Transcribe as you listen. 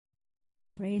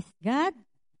Praise God.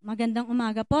 Magandang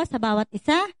umaga po sa bawat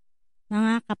isa,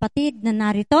 mga kapatid na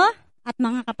narito at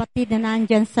mga kapatid na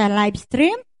nandyan sa live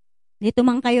stream. Dito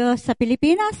man kayo sa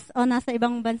Pilipinas o nasa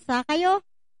ibang bansa kayo,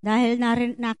 dahil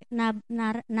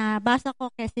nabasa ko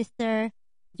kay Sister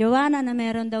Joanna na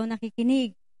meron daw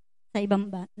nakikinig sa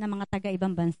na mga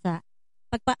taga-ibang bansa.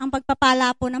 Ang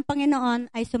pagpapala po ng Panginoon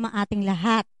ay sumaating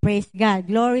lahat. Praise God.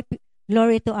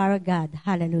 Glory to our God.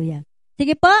 Hallelujah.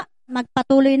 Sige po,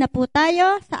 magpatuloy na po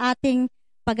tayo sa ating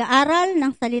pag-aaral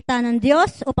ng salita ng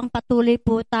Diyos upang patuloy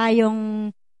po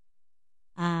tayong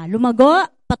lumago,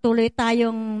 patuloy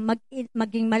tayong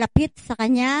maging malapit sa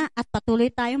Kanya at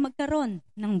patuloy tayong magkaroon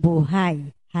ng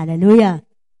buhay. Hallelujah.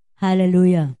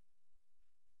 Hallelujah.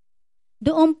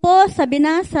 Doon po sa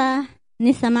binasa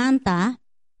ni Samantha,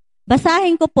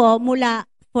 basahin ko po mula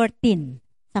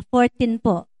 14. Sa 14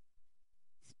 po.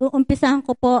 Uumpisahan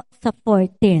ko po sa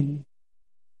 14.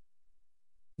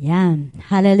 Yan.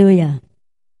 Hallelujah.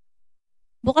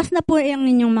 Bukas na po ang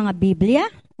inyong mga Biblia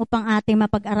upang ating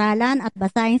mapag-aralan at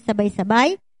basahin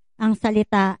sabay-sabay ang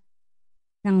salita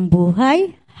ng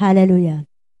buhay. Hallelujah.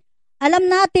 Alam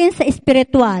natin sa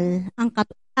espiritual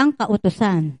ang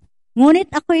kautusan.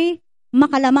 Ngunit ako'y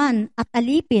makalaman at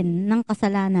alipin ng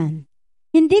kasalanan.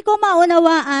 Hindi ko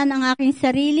maunawaan ang aking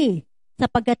sarili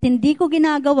sapagkat hindi ko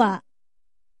ginagawa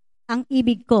ang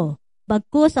ibig ko.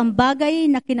 Bagkus ang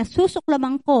bagay na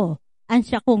kinasusuklaman ko, ang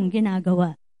siya kong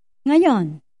ginagawa.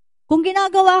 Ngayon, kung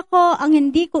ginagawa ko ang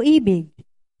hindi ko ibig,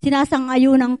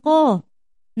 sinasang-ayunan ko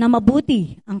na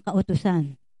mabuti ang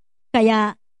kautusan.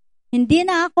 Kaya, hindi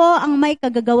na ako ang may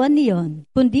kagagawan niyon,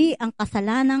 kundi ang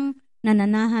kasalanang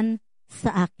nananahan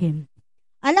sa akin.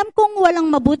 Alam kong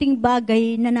walang mabuting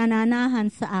bagay na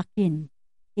nananahan sa akin.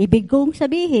 Ibig kong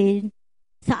sabihin,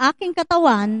 sa aking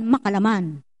katawan,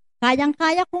 makalaman.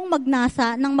 Kayang-kaya kong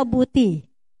magnasa ng mabuti.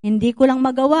 Hindi ko lang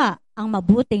magawa ang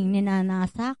mabuting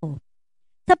ninanasa ko.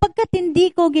 Sapagkat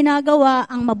hindi ko ginagawa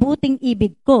ang mabuting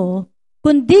ibig ko,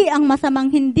 kundi ang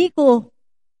masamang hindi ko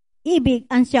ibig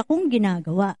ang siya kong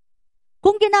ginagawa.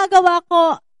 Kung ginagawa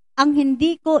ko ang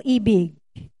hindi ko ibig,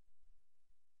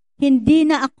 hindi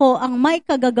na ako ang may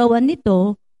kagagawan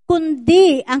nito,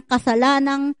 kundi ang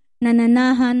kasalanang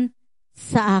nananahan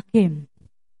sa akin.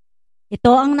 Ito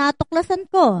ang natuklasan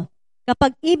ko.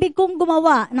 Kapag ibig kong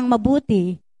gumawa ng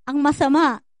mabuti, ang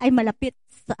masama ay malapit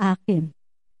sa akin.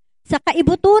 Sa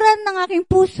kaibuturan ng aking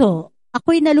puso,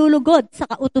 ako'y nalulugod sa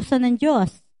kautusan ng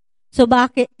Diyos.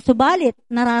 Subalit,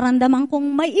 nararamdaman kong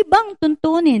may ibang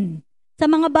tuntunin sa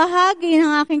mga bahagi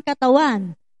ng aking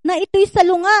katawan na ito'y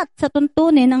salungat sa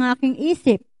tuntunin ng aking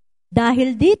isip.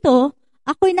 Dahil dito,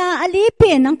 ako'y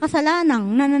naaalipin ng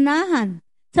kasalanang nananahan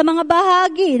sa mga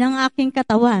bahagi ng aking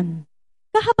katawan.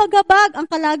 Kahabag-habag ang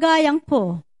kalagayan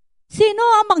ko. Sino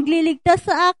ang magliligtas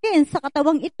sa akin sa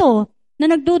katawang ito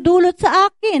na nagdudulot sa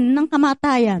akin ng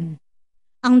kamatayan?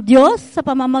 Ang Diyos sa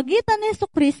pamamagitan ni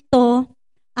Jesucristo,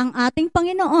 ang ating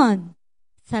Panginoon.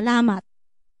 Salamat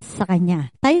sa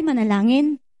Kanya. Tayo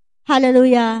manalangin.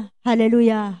 Hallelujah,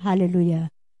 hallelujah,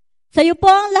 hallelujah. Sa iyo po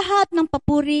ang lahat ng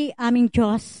papuri, aming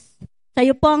Diyos. Sa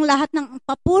iyo po ang lahat ng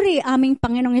papuri, aming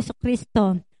Panginoong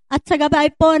Jesucristo. At sa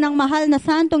gabay po ng mahal na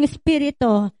Santong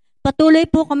Espiritu, patuloy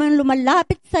po kami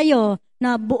lumalapit sa iyo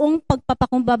na buong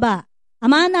pagpapakumbaba.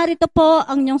 Ama, narito po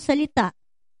ang inyong salita.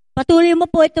 Patuloy mo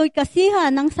po ito'y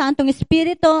kasihan ng Santong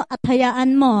Espiritu at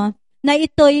hayaan mo na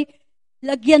ito'y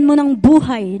lagyan mo ng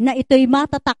buhay, na ito'y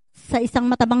matatak sa isang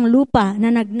matabang lupa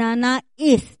na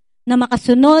nagnanais na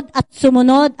makasunod at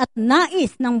sumunod at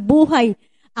nais ng buhay.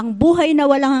 Ang buhay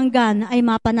na walang hanggan ay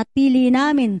mapanatili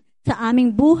namin sa aming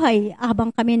buhay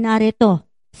habang kami narito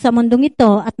sa mundong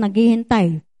ito at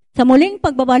naghihintay sa muling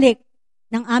pagbabalik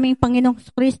ng aming Panginoong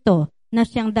Kristo na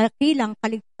siyang dakilang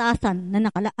kaligtasan na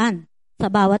nakalaan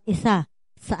sa bawat isa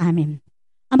sa amin.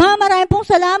 Ama, maraming pong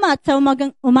salamat sa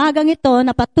umagang ito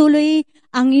na patuloy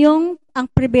ang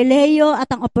pribileyo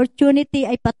at ang opportunity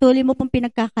ay patuloy mo pong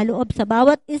pinagkakaloob sa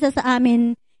bawat isa sa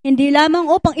amin, hindi lamang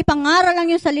upang ipangaral ang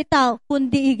iyong salita,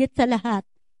 kundi higit sa lahat.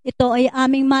 Ito ay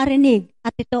aming marinig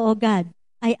at ito, O God,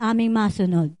 ay aming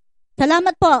masunod.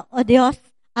 Salamat po, O Diyos,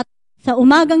 at sa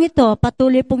umagang ito,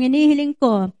 patuloy pong inihiling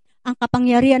ko ang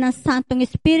kapangyarihan ng Santong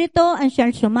Espiritu ang siyang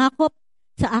sumakop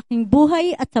sa aking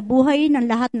buhay at sa buhay ng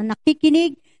lahat na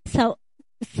nakikinig sa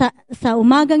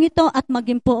umagang ito at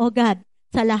maging po, O God,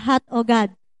 sa lahat, O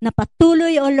God, na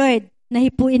patuloy, O Lord, na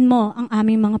hipuin mo ang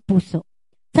aming mga puso.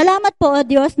 Salamat po, O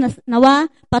Diyos, na nawa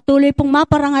patuloy pong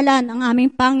maparangalan ang aming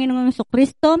Panginoong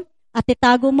Jesucristo at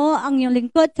itago mo ang iyong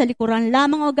lingkod sa likuran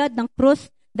lamang, O God, ng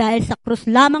krus, dahil sa krus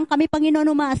lamang kami,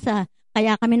 Panginoon, umasa,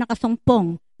 kaya kami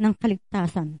nakasumpong ng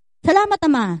kaligtasan. Salamat,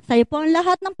 Ama, sa iyo po ang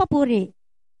lahat ng papuri.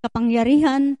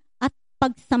 kapangyarihan at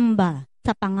pagsamba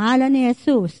sa pangalan ni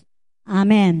Jesus.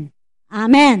 Amen.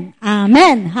 Amen.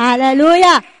 Amen.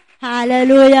 Hallelujah.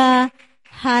 Hallelujah.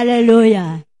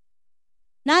 Hallelujah.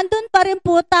 Nandun pa rin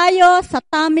po tayo sa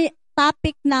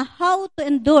topic na how to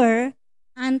endure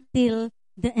until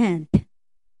the end.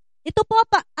 Ito po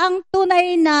ang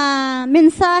tunay na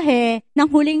mensahe ng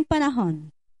huling panahon.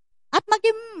 At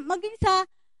maging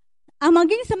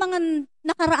sa mga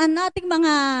nakaraan nating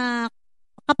mga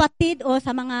kapatid o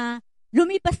sa mga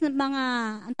lumipas na mga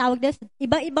ang tawag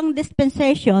iba-ibang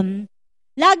dispensation,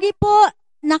 lagi po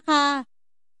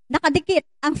nakadikit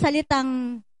ang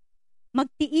salitang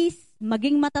magtiis,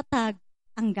 maging matatag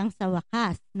hanggang sa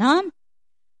wakas, no?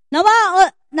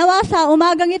 Nawa sa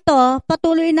umagang ito,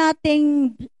 patuloy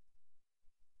nating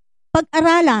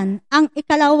pag-aralan ang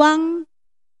ikalawang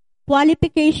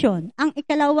qualification. Ang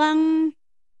ikalawang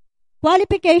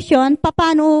qualification,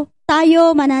 paano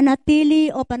tayo mananatili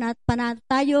o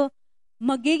tayo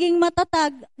magiging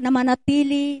matatag na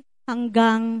manatili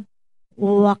hanggang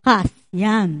wakas.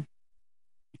 Yan.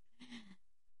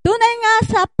 Tunay nga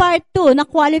sa part 2 na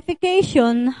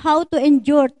qualification, how to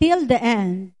endure till the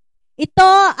end.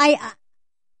 Ito ay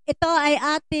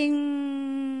ating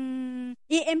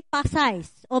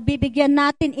i-emphasize o bibigyan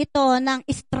natin ito ng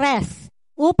stress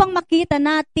upang makita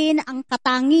natin ang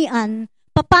katangian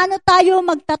paano tayo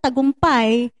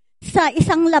magtatagumpay sa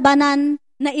isang labanan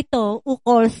na ito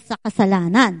ukol sa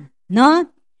kasalanan, no?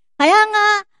 Kaya nga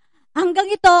hanggang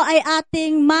ito ay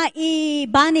ating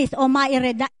maibanis o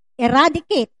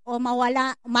eradicate o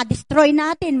ma-destroy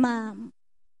natin,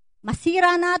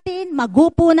 masira natin,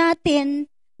 magupo natin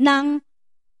ng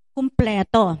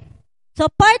kumpleto. So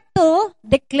part 2,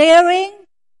 declaring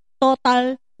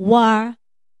total war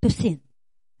to sin.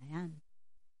 Ayan.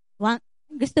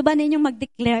 Gusto ba ninyong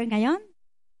mag-declare ngayon?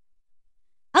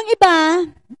 Ang iba,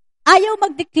 ayaw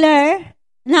mag-declare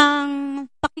ng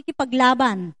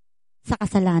pakikipaglaban sa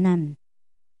kasalanan.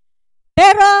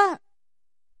 Pero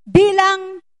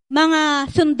bilang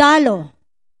mga sundalo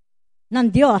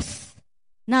ng Diyos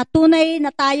na tunay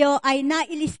na tayo ay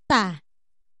nailista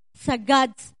sa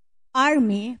God's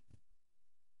army,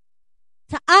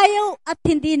 sa ayaw at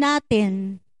hindi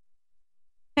natin,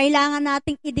 kailangan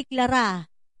nating ideklara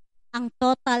ang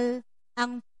total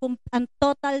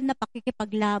na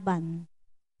pakikipaglaban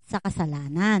sa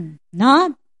kasalanan,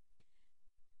 no?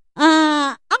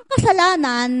 Ang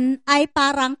kasalanan ay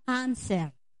parang cancer.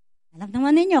 Alam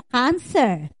naman ninyo,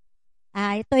 cancer.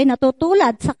 Ito ay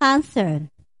natutulad sa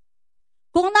cancer.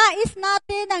 Kung nais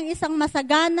natin ang isang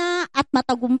masagana at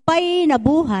matagumpay na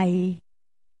buhay,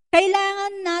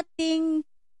 kailangan nating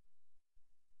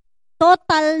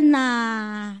total na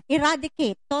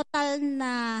eradicate, total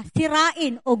na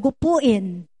sirain o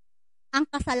gupuin ang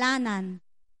kasalanan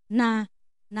na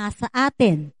nasa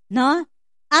atin, no?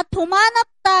 At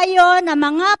humanap tayo ng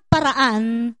mga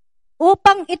paraan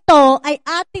upang ito ay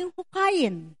ating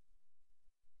hukayin.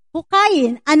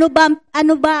 Hukayin, ano ba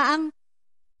ang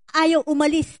ayaw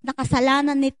umalis na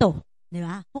kasalanan nito, di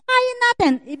ba? Hukayin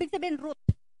natin, ibig sabihin root,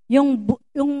 yung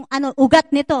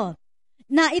ugat nito,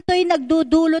 na ito'y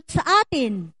nagdudulot sa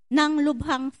atin ng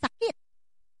lubhang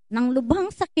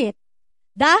sakit.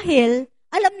 Dahil,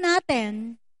 alam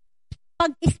natin,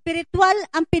 pag espiritual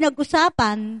ang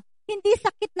pinag-usapan, hindi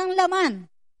sakit ng laman.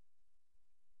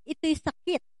 Ito'y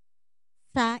sakit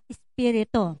sa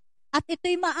espiritu. At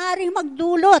ito'y maaring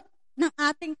magdulot ng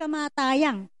ating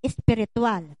kamatayang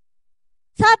espiritual.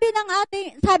 Sabi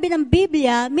ng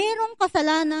Biblia, mayroong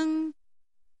kasalanang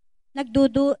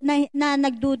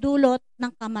nagdudulot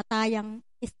ng kamatayang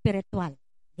espiritual.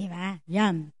 Di ba?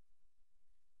 Yan.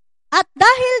 At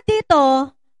dahil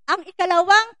dito, ang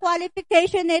ikalawang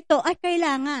qualification nito ay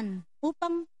kailangan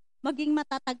upang maging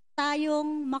matatag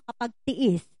tayong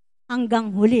makapagtiis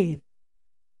hanggang huli.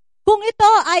 Kung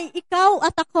ito ay ikaw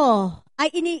at ako,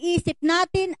 ay iniisip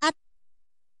natin at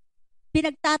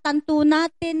pinagtatanto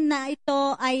natin na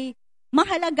ito ay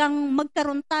mahalagang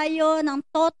magkaroon tayo ng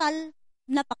total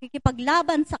na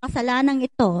pakikipaglaban sa kasalanang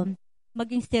ito,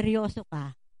 maging seryoso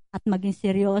ka at maging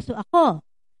seryoso ako.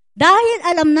 Dahil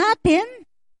alam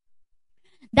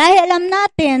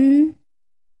natin,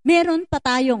 meron pa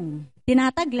tayong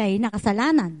tinataglay na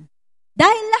kasalanan.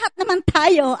 Dahil lahat naman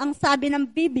tayo, ang sabi ng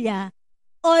Biblia,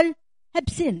 all have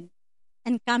sinned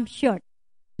and come short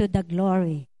to the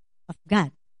glory of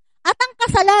God. At ang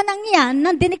kasalanang yan,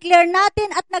 nang dineclare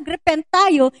natin at nagrepent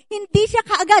tayo, hindi siya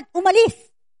kaagad umalis.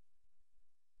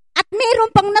 At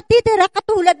meron pang natitira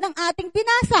katulad ng ating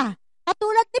binasa.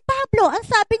 Katulad ni Pablo, ang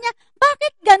sabi niya,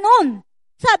 bakit ganon?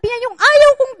 Sabi niya, yung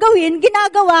ayaw kong gawin,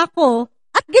 ginagawa ko.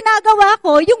 At ginagawa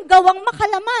ko yung gawang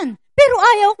makalaman. Pero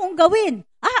ayaw kong gawin.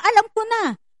 alam ko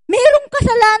na. Mayroong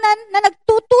kasalanan na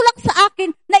nagtutulak sa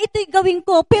akin na ito'y gawin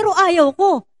ko, pero ayaw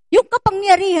ko. Yung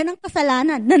kapangyarihan ng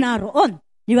kasalanan na naroon.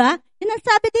 Di ba? Yun ang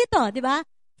sabi dito, di ba?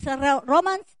 Sa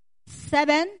Romans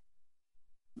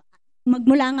 7,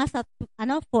 magmula nga sa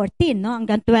 14, no?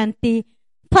 Hanggang 25.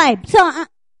 So,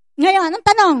 ngayon, ang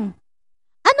tanong,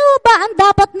 ano ba ang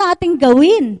dapat nating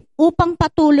gawin upang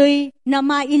patuloy na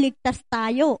mailigtas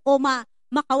tayo o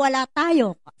makawala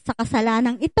tayo sa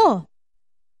kasalanang ito?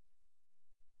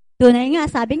 Tunay nga,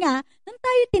 sabi nga, nung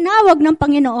tayo tinawag ng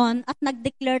Panginoon at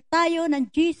nag-declare tayo ng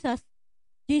Jesus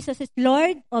is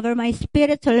Lord over my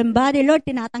spirit, soul, and body. Lord,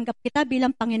 tinatanggap kita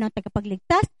bilang Panginoon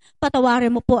tagapagligtas.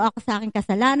 Patawarin mo po ako sa aking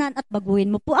kasalanan at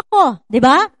baguhin mo po ako.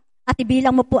 Diba? At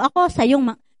ibilang mo po ako sa iyong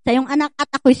anak at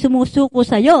ako'y sumusuko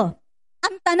sa iyo.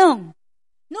 Ang tanong,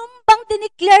 nung bang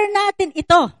dineclare natin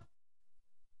ito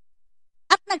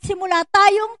at nagsimula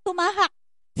tayong tumahak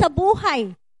sa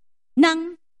buhay ng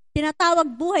tinatawag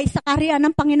buhay sa kaharian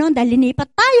ng Panginoon dahil linipat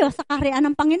tayo sa kaharian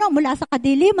ng Panginoon mula sa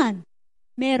kadiliman,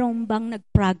 merong bang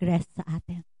nag-progress sa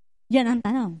atin? Yan ang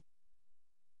tanong.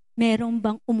 Merong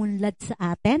bang umunlad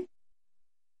sa atin?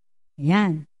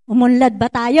 Yan. Umunlad ba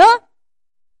tayo?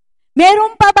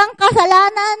 Meron pa bang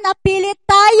kasalanan na pilit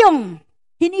tayong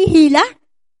hinihila?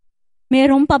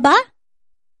 Meron pa ba?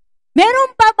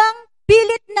 Meron pa bang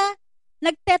pilit na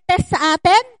nagtetest sa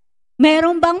atin?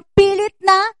 Meron bang pilit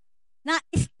na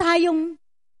nais tayong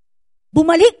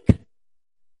bumalik?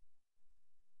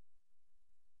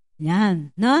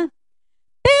 Yan, no?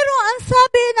 Pero ang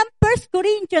sabi ng 1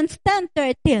 Corinthians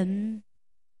 10:13,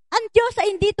 ang Diyos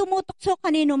ay hindi tumutukso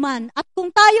kanino man, at kung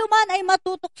tayo man ay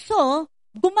matutukso,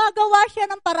 gumagawa siya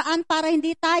ng paraan para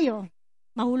hindi tayo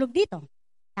mahulog dito.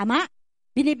 Tama?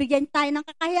 Binibigyan tayo ng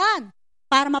kakayahan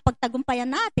para mapagtagumpayan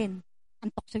natin ang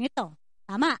tuksong ito.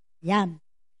 Tama? Yan.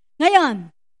 Ngayon,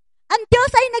 ang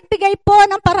Diyos ay nagbigay po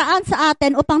ng paraan sa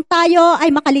atin upang tayo ay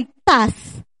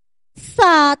makaligtas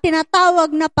sa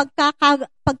tinatawag na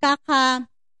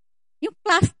yung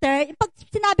cluster. Pag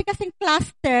sinabi kasing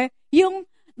cluster, yung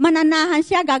mananahan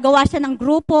siya, gagawa siya ng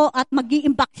grupo at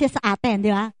mag-i-impact siya sa atin,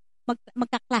 di ba?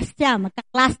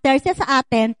 Magka-cluster siya sa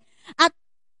atin. At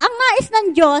ang nais ng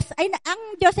Diyos ang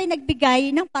Diyos ay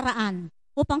nagbigay ng paraan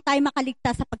upang tayo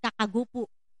makaligtas sa pagkakagupo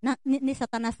ni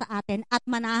Satanas sa atin at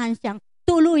manahan siyang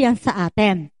tuluyan sa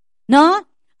atin. No?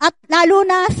 At lalo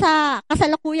na sa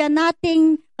kasalukuyan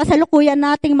nating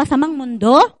masamang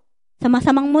mundo, sa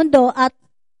masamang mundo at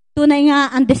tunay nga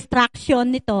ang distraction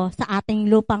nito sa ating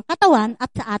lupang katawan at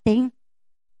sa ating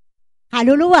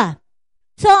kaluluwa.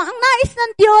 So, ang nais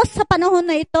ng Diyos sa panahon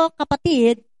na ito,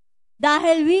 kapatid,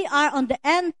 dahil we are on the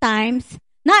end times,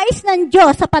 nais ng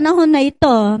Diyos sa panahon na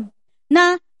ito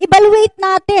na evaluate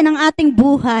natin ang ating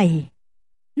buhay.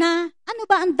 Na ano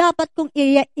ba ang dapat kong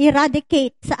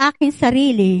eradicate sa aking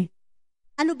sarili?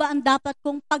 Ano ba ang dapat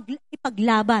kong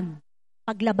ipaglaban?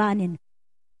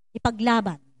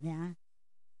 Ipaglaban. Yeah.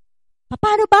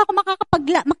 Paano ba ako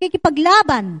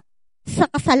makikipaglaban sa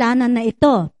kasalanan na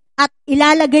ito? At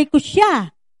ilalagay ko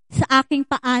siya sa aking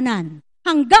paanan.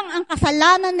 Hanggang ang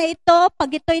kasalanan na ito, pag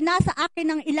ito'y nasa akin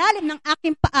ng ilalim ng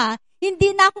aking paa, hindi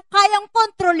na ako kayang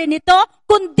kontrolin ito,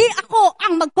 kundi ako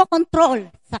ang magkokontrol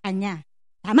sa kanya.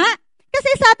 Tama? Kasi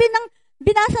sabi ng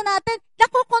binasa natin,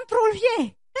 nakokontrol siya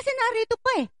eh. Kasi narito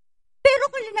pa eh. Pero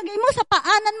kung linagay mo sa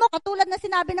paanan mo, katulad na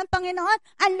sinabi ng Panginoon,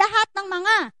 ang lahat ng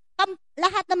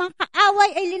mga kaaway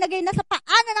ay linagay na sa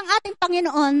paanan ng ating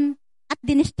Panginoon at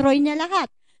dinestroy niya lahat.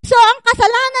 So, ang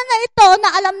kasalanan na ito na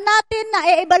alam natin, na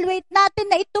i-evaluate natin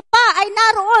na ito pa ay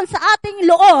naroon sa ating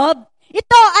loob,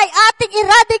 ito ay ating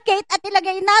eradicate at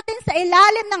ilagay natin sa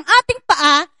ilalim ng ating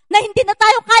paa na hindi na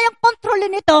tayo kayang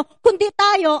kontrolin ito, kundi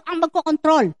tayo ang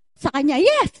magkokontrol sa kanya.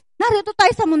 Yes, narito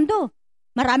tayo sa mundo.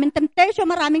 Maraming temptation,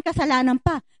 maraming kasalanan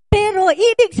pa. Pero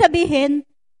ibig sabihin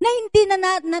na hindi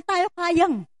na tayo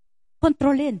kayang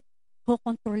kontrolin.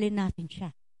 Kukontrolin natin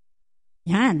siya.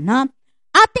 Yan, no?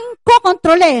 Ating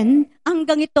kukontrolin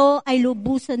hanggang ito ay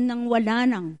lubusan ng wala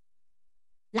ng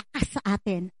lakas sa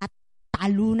atin at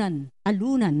talunan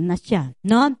na siya,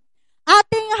 no?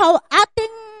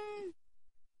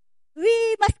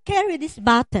 We must carry this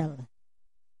battle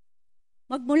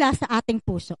magmula sa ating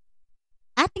puso.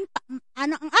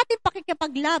 Ang ating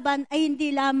pakikipaglaban ay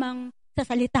hindi lamang sa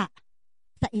salita,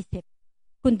 sa isip,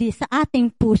 kundi sa ating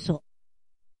puso.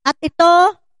 At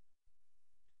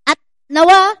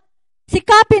nawa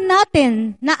sikapin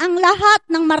natin na ang lahat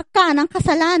ng marka ng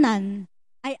kasalanan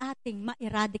ay ating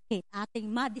ma-eradicate, ating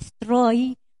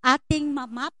ma-destroy, ating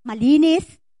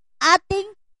malinis,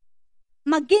 ating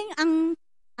maging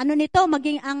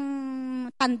ang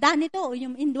tanda nito,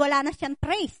 yung wala na siyang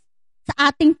trace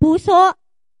sa ating puso,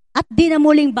 at di na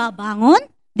muling babangon,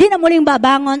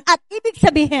 at ibig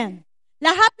sabihin,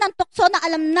 lahat ng tukso na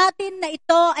alam natin na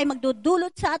ito ay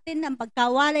magdudulot sa atin ng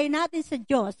pagkawalay natin sa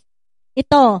Diyos,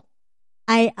 ito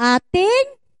ay ating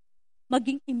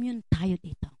maging immune tayo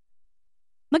dito.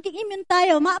 Maging immune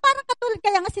tayo. Parang katulad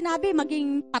kaya nga sinabi,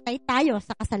 maging patay tayo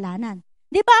sa kasalanan.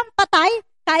 Di ba ang patay,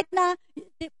 kahit na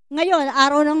ngayon,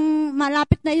 araw ng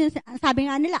malapit na yun, sabi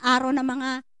nga nila, araw ng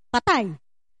mga patay.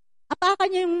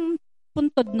 Apakan nyo yung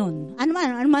puntod nun. Ano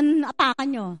man apakan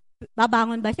nyo?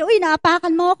 Babangon ba siya? Uy,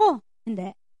 naapakan mo ako.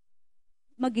 Hindi.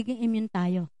 Magiging immune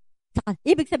tayo.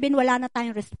 Ibig sabihin, wala na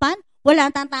tayong respond, wala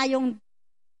na tayong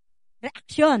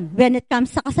reaction when it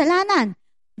comes sa kasalanan.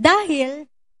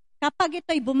 Dahil, kapag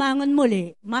ito'y bumangon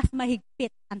muli, mas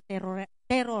mahigpit ang terror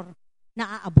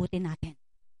na aabutin natin.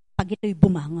 Pag ito'y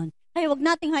bumangon. Kaya wag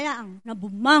nating hayaang na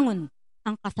bumangon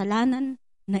ang kasalanan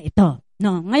na ito.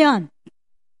 No, ngayon,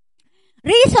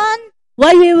 reason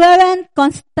why we weren't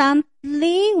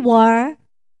constantly war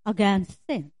against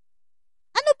sin.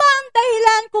 Ano ba ang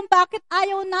dahilan kung bakit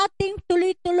ayaw nating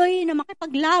tuloy-tuloy na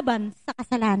makipaglaban sa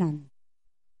kasalanan?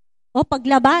 O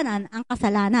paglabanan ang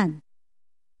kasalanan?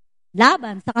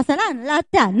 Laban sa kasalanan, lahat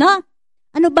yan, no?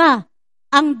 Ano ba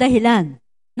ang dahilan?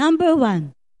 Number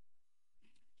 1,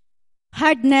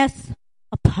 hardness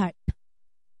of heart.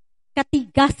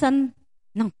 Katigasan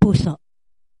ng puso.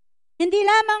 Hindi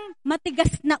lamang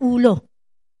matigas na ulo,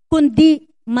 kundi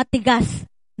matigas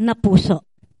na puso.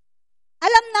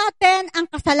 Alam natin ang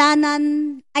kasalanan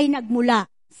ay nagmula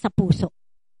sa puso.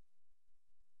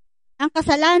 Ang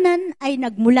kasalanan ay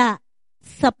nagmula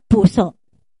sa puso.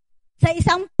 Sa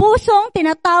isang pusong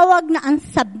tinatawag na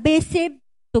unsubmissive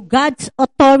to God's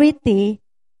authority,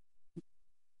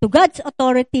 to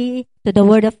the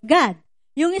Word of God.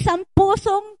 Yung isang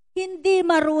pusong hindi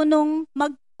marunong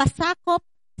magpasakop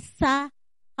sa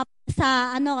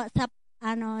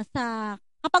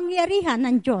kapangyarihan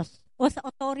ng Diyos o sa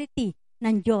authority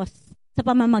ng Diyos sa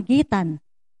pamamagitan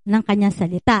ng kanyang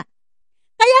salita.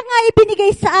 Kaya nga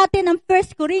ibinigay sa atin ng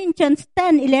 1 Corinthians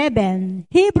 10:11,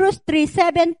 Hebrews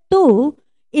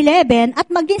 3:7-11, at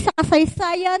maging sa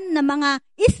kasaysayan ng mga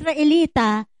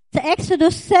Israelita sa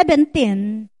Exodus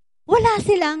 17, wala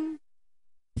silang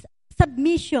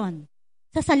submission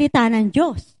sa salita ng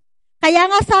Diyos. Kaya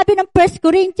nga sabi ng 1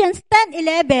 Corinthians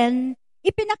 10:11,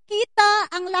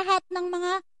 ipinakita ang lahat ng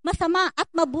mga masama at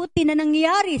mabuti na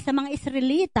nangyari sa mga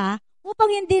Israelita upang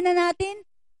hindi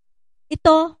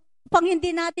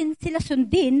natin sila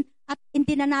sundin at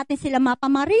hindi na natin sila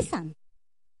mapamarisan.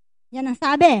 Yan ang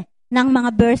sabi ng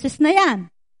mga verses na yan.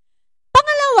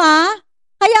 Pangalawa,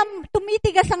 kaya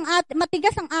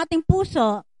matigas ang ating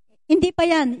puso, hindi pa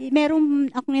yan.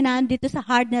 Meron akong inaan dito sa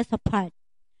hardness of heart.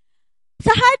 Sa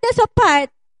hardness of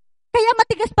heart, kaya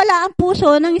matigas pala ang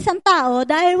puso ng isang tao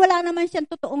dahil wala naman siyang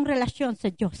totoong relasyon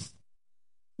sa Diyos.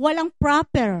 Walang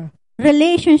proper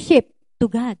relationship to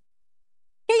God.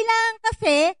 Kailangan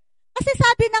kasi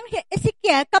sabi ng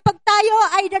Ezekiel, kapag tayo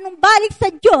ay nanumbalik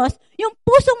sa Diyos, yung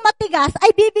pusong matigas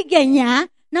ay bibigyan niya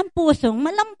ng pusong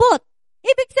malambot.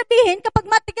 Ibig sabihin, kapag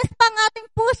matigas pa ang ating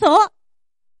puso,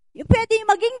 pwede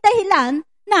maging dahilan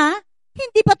na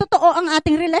hindi pa totoo ang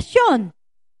ating relasyon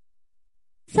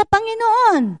sa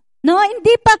Panginoon. No,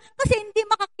 kasi hindi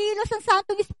makakilos ang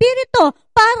Santong Espiritu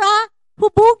para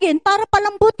hubugin, para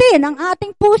palambutin ang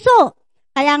ating puso.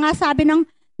 Kaya nga sabi ng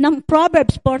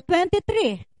Proverbs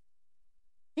 4:23,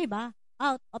 diba?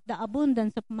 Out of the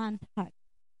abundance of man's heart.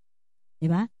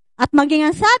 Diba? At maging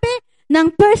ang sabi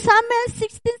ng 1 Samuel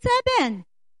 16:7,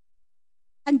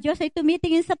 ang Diyos ay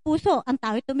tumitingin sa puso, ang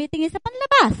tao ay tumitingin sa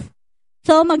panlabas.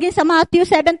 So, maging sa Matthew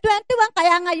 7:21,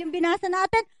 kaya nga yung binasa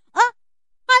natin,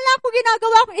 kala ko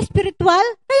ginagawa ko spiritual,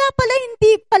 kaya pala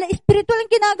hindi pala spiritual ang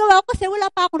ginagawa ko kasi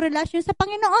wala pa akong relasyon sa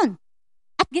Panginoon.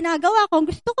 At ginagawa ko ang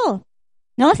gusto ko.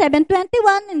 No,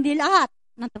 7:21, hindi lahat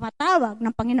ng tumatawag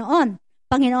ng Panginoon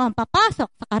papasok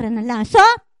sa karanalan. So,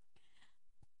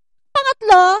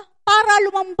 pangatlo, para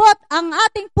lumambot ang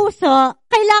ating puso,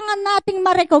 kailangan nating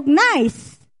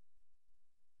ma-recognize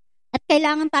at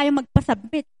kailangan tayo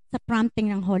magpasubmit sa prompting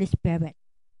ng Holy Spirit.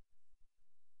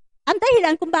 Ang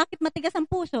dahilan kung bakit matigas ang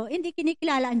puso, hindi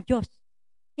kinikilala ang Diyos.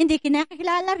 Hindi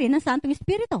kinikilala rin ang Santong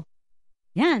Espiritu.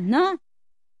 Yan, no?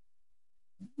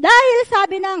 Dahil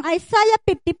sabi ng Isaiah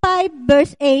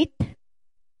 55:8,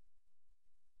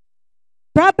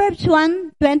 Proverbs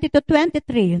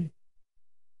 1:20-23,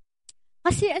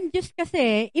 kasi ang Diyos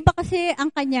iba kasi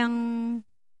ang kanyang,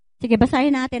 sige,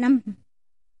 basahin natin ang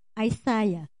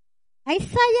Isaiah.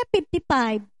 Isaiah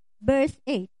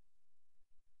 55:8.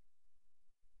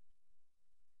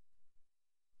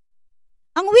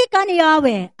 Ang wika ni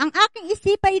Yahweh, ang aking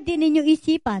isipay din ninyo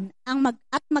isipan,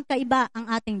 at magkaiba ang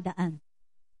ating daan.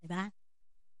 Diba?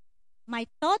 My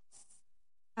thoughts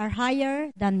are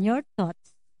higher than your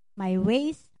thoughts. My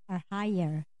ways are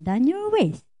higher than your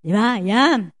ways. Diba?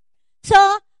 Yan. So,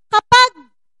 kapag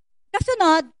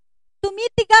kasunod,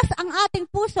 tumitigas ang ating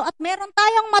puso at meron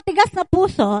tayong matigas na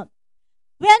puso,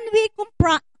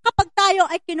 kapag tayo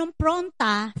ay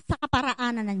kinumpronta sa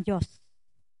kaparaanan ng Diyos.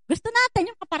 Gusto natin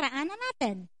yung kaparaanan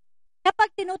natin.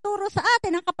 Kapag tinuturo sa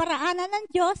atin ang kaparaanan ng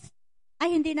Diyos,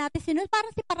 ay hindi natin sinunod.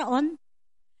 Parang si Paraon.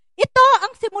 Ito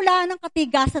ang simula ng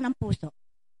katigasan ng puso.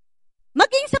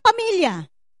 Maging sa pamilya.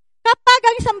 Kapag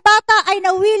ang isang bata ay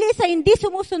nawili sa hindi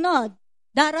sumusunod,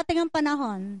 darating ang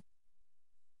panahon.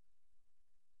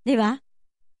 Di ba?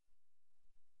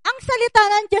 Ang salita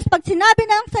ng Diyos, pag sinabi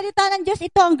ng salita ng Diyos,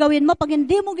 ito ang gawin mo. Pag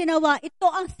hindi mo ginawa, ito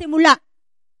ang simula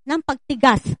ng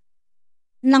pagtigas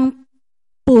ng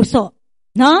puso.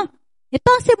 No? Ito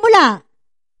ang simula.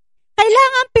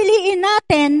 Kailangan piliin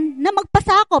natin na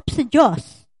magpasakop sa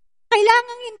Diyos.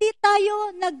 Kailangan hindi tayo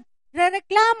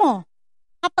nagrereklamo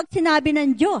kapag sinabi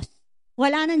ng Diyos.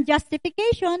 Wala ng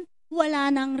justification,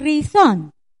 wala ng reason.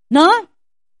 No?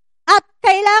 At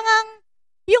kailangan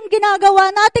yung ginagawa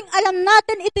natin, alam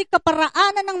natin ito'y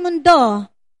kaparaanan ng mundo.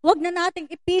 Huwag na nating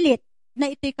ipilit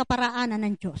na ito'y kaparaanan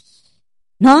ng Diyos.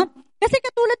 No? Kasi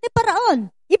katulad ni Paraon,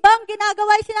 ibang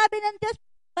ginagawa yung sinabi ng Diyos,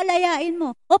 palayain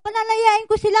mo. O palalayain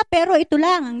ko sila, pero ito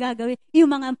lang ang gagawin.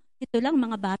 Ito lang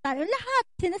mga bata. Lahat,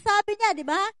 sinasabi niya, di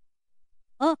ba?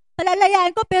 O,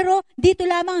 palalayain ko, pero dito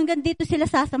lamang hanggang dito sila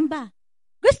sasamba.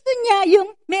 Gusto niya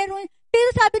yung meron, pero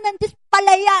sabi ng Diyos,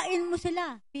 palayain mo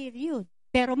sila. Period.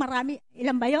 Pero marami,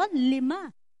 ilan ba yun?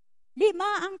 5.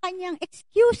 5 ang kanyang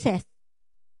excuses.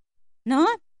 No?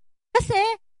 Kasi,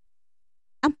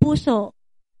 ang puso,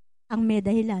 ang may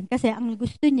dahilan. Kasi ang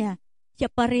gusto niya,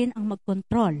 siya pa rin ang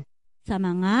mag-control sa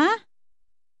mga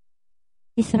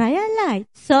Israelites.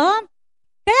 So,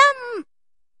 kaya,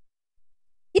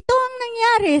 ito ang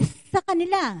nangyari sa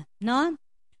kanila. No?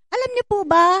 Alam niyo po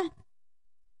ba,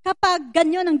 kapag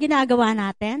ganyan ang ginagawa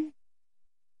natin,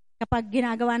 kapag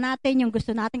ginagawa natin yung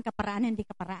gusto natin kaparaan, hindi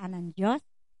kaparaan ng Diyos,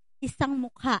 isang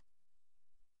mukha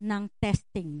ng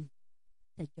testing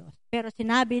sa Diyos. Pero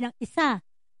sinabi ng isa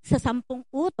sa 10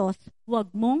 utos, huwag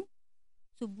mong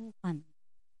subukan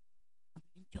ang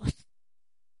Diyos.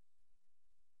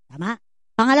 Tama?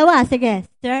 Pangalawa, sige,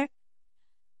 sir.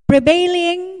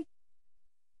 Prevailing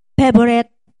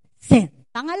favorite sin.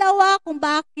 Pangalawa, kung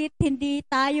bakit hindi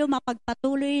tayo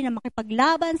mapagpatuloy na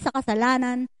makipaglaban sa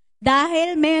kasalanan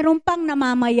dahil meron pang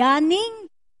namamayaning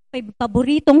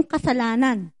paboritong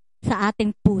kasalanan sa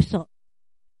ating puso.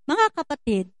 Mga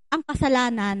kapatid, ang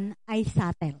kasalanan ay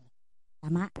subtle.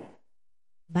 Tama?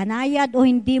 Banayad o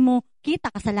hindi mo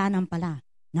kita, kasalanan pala.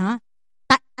 Na?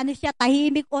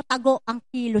 Tahimik o tago ang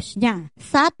kilos niya.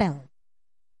 Subtle.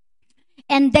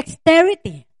 And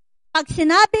dexterity. Pag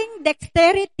sinabing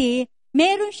dexterity,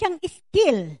 meron siyang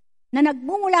skill na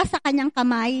nagmumula sa kanyang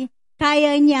kamay,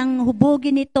 kaya niyang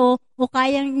hubugin ito o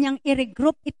kaya niyang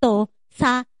i-regroup ito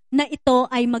na ito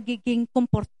ay magiging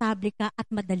komportable ka at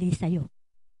madali sa'yo.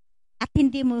 At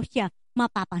hindi mo siya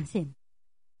mapapansin.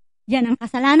 Yan ang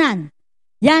kasalanan.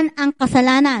 Yan ang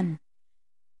kasalanan.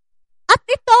 At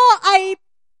ito ay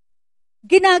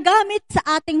ginagamit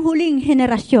sa ating huling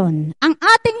henerasyon. Ang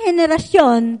ating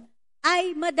henerasyon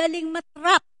ay madaling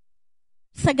matrap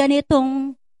sa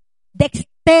ganitong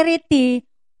dexterity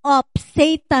of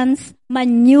Satan's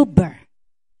maneuver.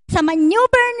 Sa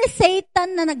maneuver ni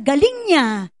Satan na naggaling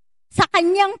niya sa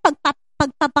kanyang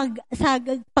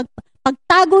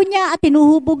pagtago niya at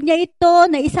tinuhubog niya ito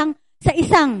na sa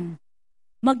isang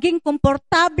maging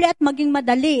komportable at maging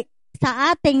madali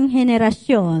sa ating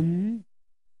henerasyon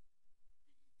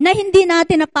na hindi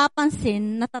natin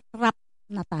napapansin, natatrap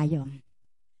na tayo.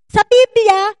 Sa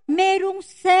Biblia, merong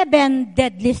 7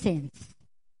 deadly sins.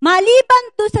 Maliban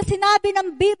doon sa sinabi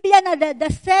ng Biblia na the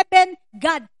 7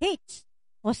 God hates,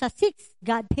 o sa 6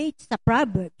 God hates sa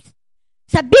Proverbs.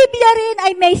 Sa Biblia rin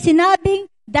ay may sinabing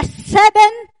the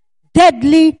 7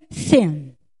 deadly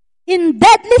sin. In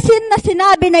deadly sin na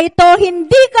sinabi na ito,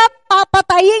 hindi ka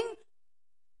papatayin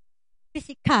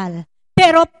physical,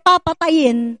 pero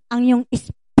papatayin ang iyong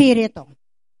espiritu.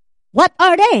 What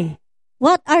are they?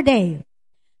 What are they?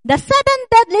 The 7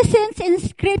 deadly sins in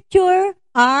Scripture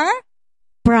are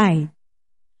pride.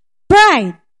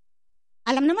 Pride.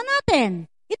 Alam naman natin,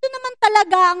 ito naman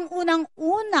talaga ang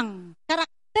unang-unang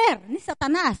karakter ni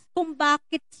Satanas kung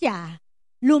bakit siya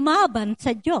lumaban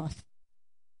sa Diyos.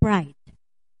 Pride.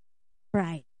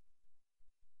 Pride.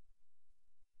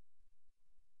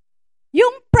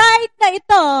 Yung pride na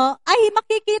ito ay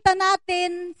makikita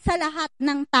natin sa lahat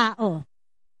ng tao.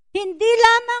 Hindi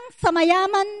lamang sa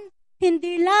mayaman,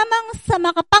 hindi lamang sa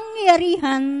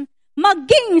makapangyarihan,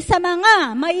 maging sa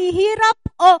mga mahihirap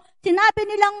o sinabi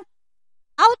nilang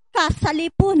outcast sa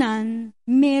lipunan,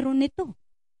 meron ito.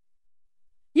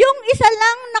 Yung isa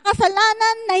lang na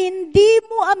kasalanan na hindi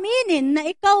mo aminin na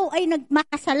ikaw ay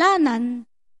nagmakasalanan,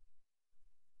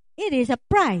 it is a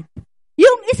pride.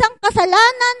 Yung isang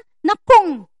kasalanan na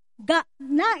kung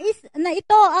nais na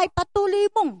ito ay patuloy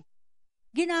mong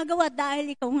ginagawa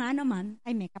dahil ikaw nga naman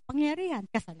ay may kapangyarihan.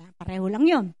 Kasalanan, pareho lang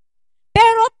yon.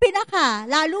 Pero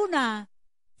lalo na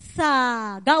sa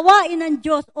gawain ng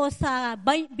Diyos o sa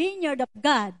vineyard of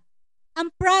God,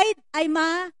 ang pride ay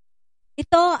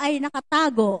ito ay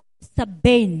nakatago sa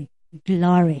vain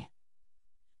glory.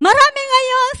 Marami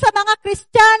ngayon sa mga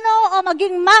Kristiyano o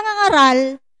maging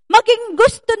mangangaral, maging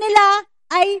gusto nila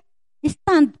ay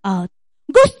stand out.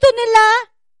 Gusto nila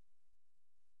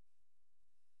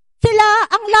sila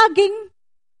ang laging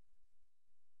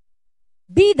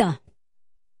bida.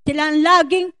 Sila ang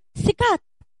laging sikat.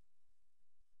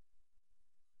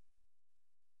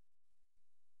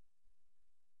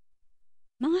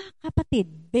 Mga kapatid,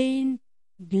 vain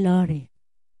glory.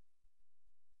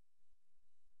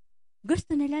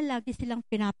 Gusto nila lagi silang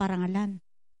pinaparangalan.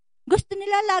 Gusto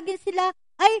nila lagi sila,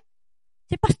 ay,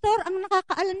 si pastor ang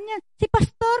nakakaalam niya. Si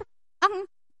pastor ang,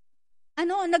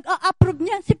 nag-a-approve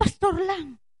niya. Si pastor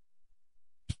lang.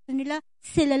 Gusto nila,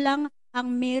 sila lang ang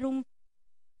merong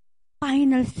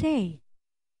final say.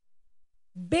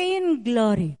 Vain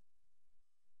glory.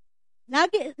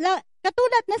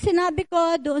 Katulad na sinabi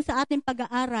ko doon sa ating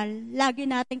pag-aaral, lagi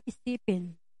nating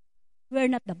isipin, we're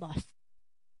not the boss.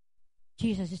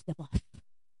 Jesus is the boss.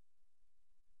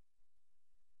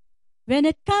 When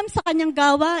it comes sa kanyang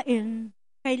gawain,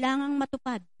 kailangang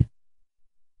matupad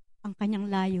ang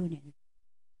kanyang layunin.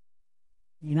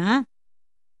 Di ba?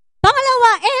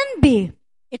 Pangalawa, envy.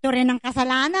 Ito rin ang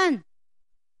kasalanan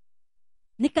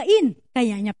ni Cain.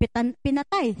 Kaya niya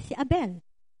pinatay si Abel.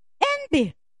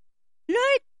 Envy.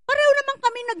 Lord, pareho naman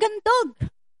kami naghandog.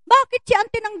 Bakit siya ang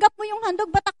tinanggap mo yung handog?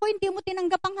 Ba't ako hindi mo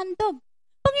tinanggap ang handog?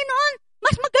 Panginoon,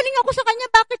 mas magaling ako sa kanya.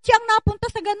 Bakit siya ang napunta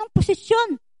sa ganong posisyon?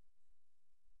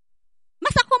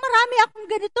 Mas ako, marami akong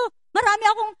ganito. Marami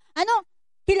akong,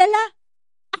 kilala.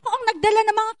 Ako ang nagdala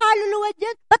ng mga kaluluwa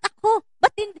dyan. Ba't ako?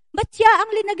 Ba't siya ang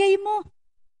linagay mo?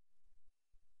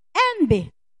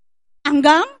 Envy.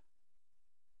 Hanggang,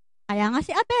 kaya nga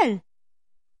si Abel.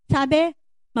 Sabi,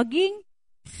 maging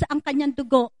sa ang kanyang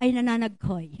dugo ay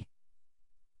nananaghoy.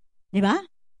 Di ba?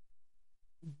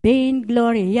 Vain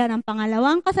glory. Yan ang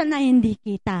pangalawang kasalanan na hindi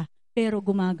kita, pero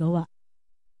gumagawa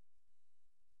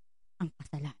ang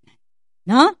kasalanan.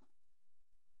 No?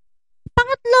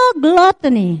 Pangatlo,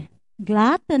 gluttony.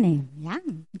 Gluttony.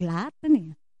 Yan,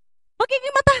 gluttony.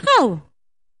 Pagiging matakaw.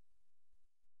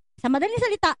 Sa madaling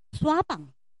salita, swapang.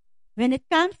 When it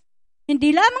comes,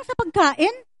 hindi lamang sa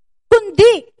pagkain,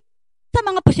 kundi sa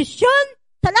mga posisyon,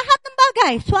 sa lahat ng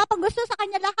bagay. Swapang, gusto sa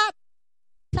kanya lahat.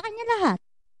 Sa kanya lahat.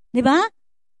 Di ba?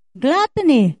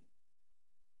 Gluttony.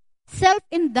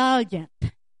 Self-indulgent.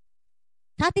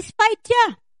 Satisfied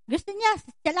siya. Gusto niya,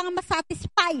 siya lang ang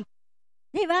masatisfy.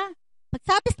 Di ba?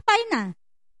 Pag-satisfy na.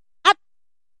 At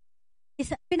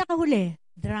pinakahuli,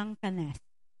 drunkenness.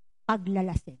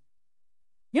 Paglalasing.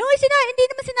 Yung hindi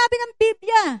naman sinabi ng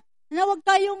Biblia na huwag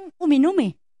kayong uminom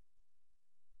eh.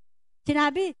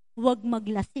 Sinabi, huwag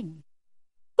maglasing.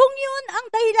 Kung yun ang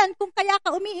dahilan kung kaya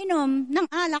ka umiinom ng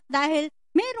alak dahil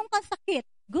meron kang sakit,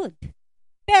 good.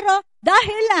 Pero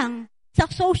dahil lang sa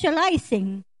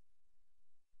socializing,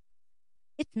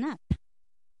 it's not.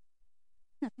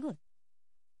 It's not good.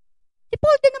 Si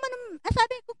Paul din naman,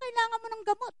 sabi ko, kailangan mo ng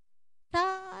gamot.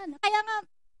 Kaya nga,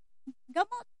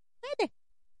 gamot, pwede.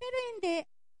 Pero hindi,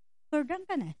 for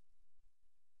drunkenness.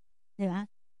 Di ba?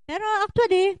 Pero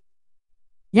actually,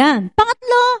 yan.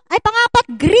 Pangapat,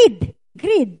 greed.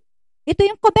 Greed. Ito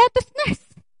yung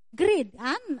covetousness. Greed.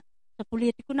 Sa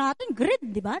politiko natin, greed,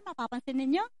 di ba? Napapansin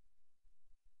ninyo?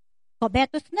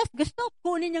 Covetousness. Gusto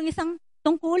kunin yung isang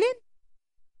tungkulin.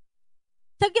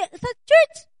 Sa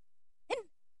church,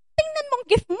 tingnan mong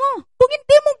gift mo. Kung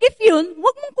hindi mong gift yun,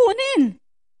 huwag mong kunin.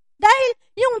 Dahil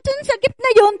yung dun sa gift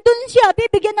na yun, dun siya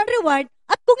bibigyan ng reward.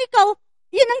 At kung ikaw,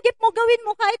 yun ang gift mo, gawin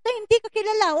mo kahit na hindi ka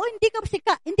kilala o hindi ka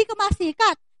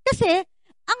masikat. Kasi,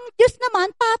 ang Diyos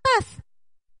naman, patas.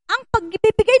 Ang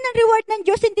pagbibigay ng reward ng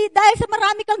Diyos, hindi dahil sa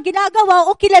marami kang ginagawa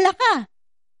o kilala ka.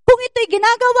 Kung ito'y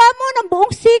ginagawa mo ng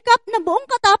buong sikap, ng buong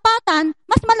katapatan,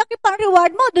 mas malaki pang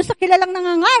reward mo doon sa kilalang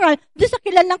nangangaral, doon sa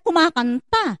kilalang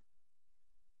kumakanta.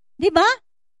 Di ba?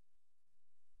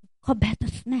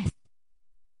 Covetousness.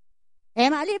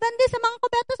 Maliban din sa mga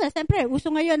covetousness, siyempre, uso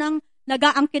ngayon ang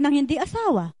nag-aangkin ng hindi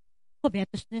asawa.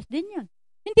 Covetousness din yun.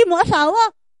 Hindi mo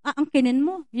asawa, aangkinin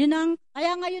mo.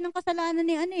 Kaya ngayon ang kasalanan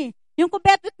ni Ani. Yung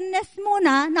covetousness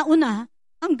muna, nauna,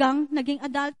 hanggang naging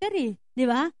adultery. Di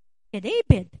ba? Kay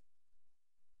David.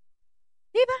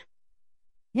 Di ba?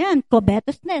 Yan,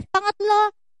 covetousness.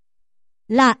 Pangatlo,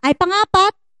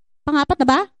 pangapat na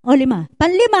ba? O 5?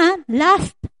 Panlima,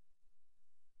 last.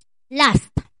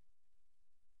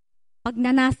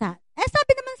 Pagnanasa.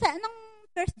 Sabi naman sa,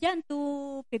 1 John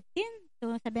 2:15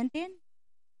 to 17,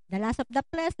 the lust of the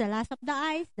flesh, the lust of the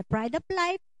eyes, the pride of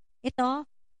life, dito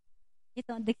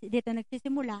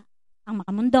nagsisimula ang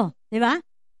makamundo. Di ba?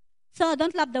 So,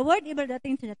 don't love the world, even the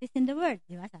things that is in the world.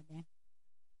 Di ba? Sabi.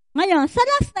 Ngayon, sa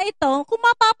last na ito, kung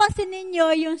mapapansin ninyo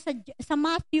yung sa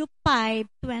Matthew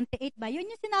 5:28 ba, yun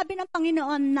yung sinabi ng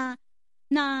Panginoon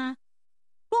na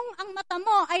kung ang mata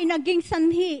mo ay naging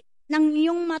sanhi ng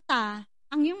iyong mata,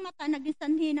 ang iyong mata naging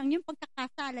sanhi ng iyong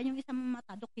pagkakasala, yung isang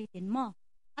mata, dukitin mo.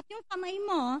 At yung kamay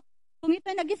mo, kung ito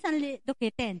naging sanhi,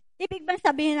 dukitin. Ibig bang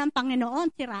sabihin ng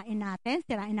Panginoon, sirain natin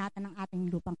ang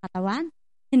ating lupang katawan?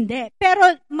 Hindi.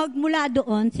 Pero magmula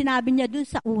doon, sinabi niya doon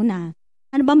sa una.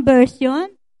 Ano bang verse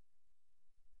yun?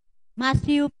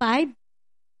 Matthew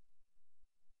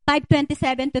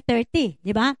 5:27 to 30,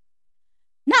 di ba?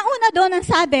 Nauna doon ang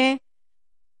sabi,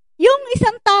 yung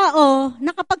isang tao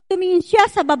na kapag tumingin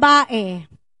siya sa babae,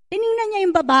 tiningnan niya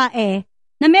yung babae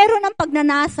na meron ng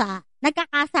pagnanasa,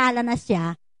 nagkakasala na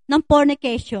siya ng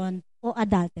fornication o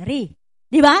adultery.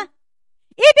 Di ba?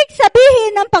 Ibig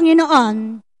sabihin ng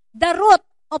Panginoon, the root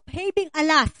of having a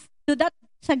lust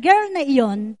sa girl na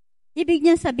iyon, ibig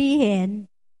niya sabihin,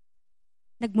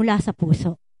 nagmula sa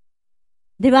puso.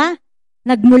 Di ba?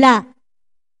 Nagmula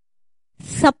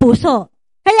sa puso.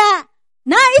 Kaya,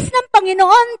 nais ng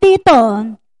Panginoon dito,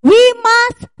 He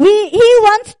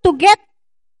wants to get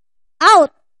out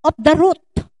of the root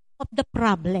of the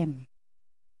problem.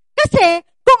 Kasi,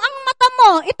 kung ang mata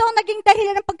mo, ito ang naging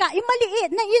dahilan ng pagkain,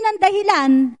 maliit na yun ang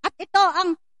dahilan, at ito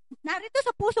ang narito sa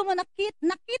puso mo,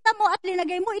 nakita mo at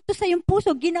linagay mo ito sa iyong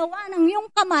puso, ginawa ng iyong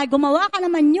kamay, gumawa ka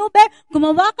ng maneuver,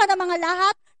 gumawa ka ng mga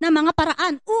lahat ng mga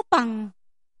paraan upang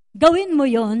gawin mo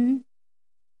yon.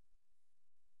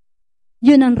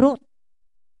 Yun ang root.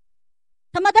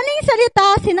 Sa madaling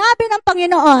salita, sinabi ng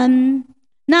Panginoon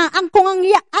na kung ang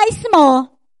eyes mo,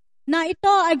 na ito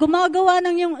ay gumagawa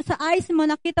ng yung sa eyes mo,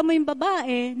 nakita mo yung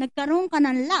babae, nagkaroon ka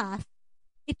ng lust,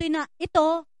 ito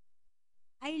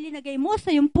ay linagay mo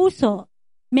sa iyong puso,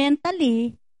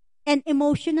 mentally and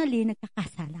emotionally,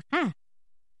 nagkakasala ka.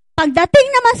 Pagdating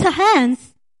naman sa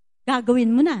hands,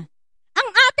 gagawin mo na. Ang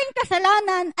ating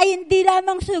kasalanan ay hindi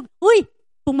lamang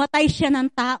pumatay siya ng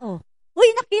tao.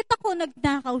 Nakita ko,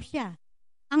 nagnakaw siya.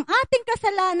 Ang ating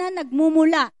kasalanan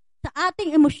nagmumula sa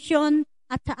ating emosyon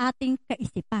at sa ating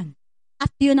kaisipan. At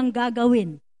yun ang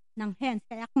gagawin ng hands.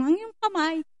 Kaya kung ang iyong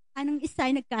kamay, anong isa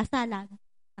ay nagkasala,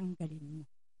 tanggalin mo.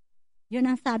 Yun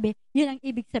ang sabi, yun ang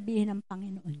ibig sabihin ng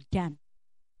Panginoon dyan.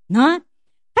 No?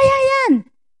 Kaya yan.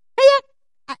 Kaya,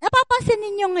 napapansin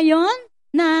ninyo ngayon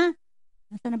na,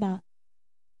 nasa na ba?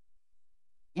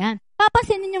 Yan.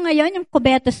 Papansin ninyo ngayon yung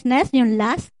covetousness, yung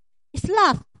lust, is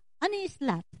lust. Ano yung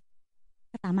lust?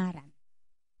 Katamaran.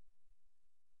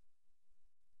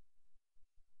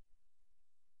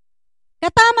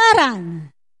 Katamaran.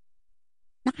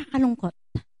 Nakakalungkot.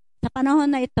 Sa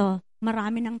panahon na ito,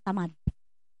 marami ng tamad.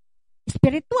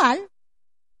 Spiritual,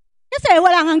 kasi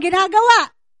wala kang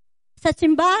ginagawa sa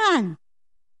simbahan.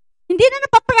 Hindi na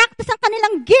napapractice ang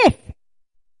kanilang gift.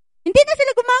 Hindi na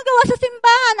sila gumagawa sa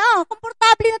simbahan.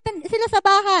 Komportable na sila sa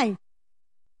bahay.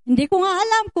 Hindi ko nga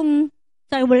alam kung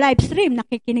sa live stream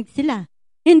nakikinig sila.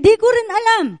 Hindi ko rin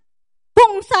alam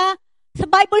kung sa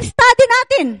Bible study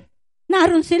natin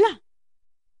naroon sila.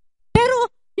 Pero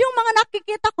yung mga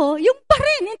nakikita ko, yung pa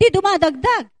rin, hindi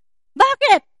dumadagdag.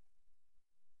 Bakit?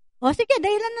 Sige,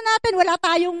 dahilan na natin,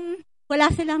 wala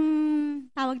silang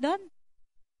tawag doon?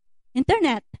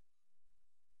 Internet.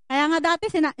 Kaya nga dati,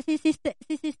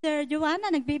 si Sister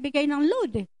Joanna, nagbibigay ng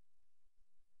load.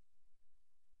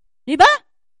 Diba?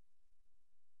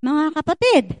 Mga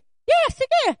kapatid, yes,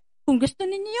 sige. Kung gusto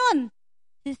ninyo yun,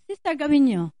 sister, gawin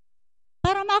nyo.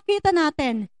 Para makita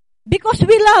natin, because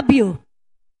we love you.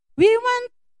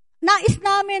 Nais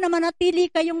namin na manatili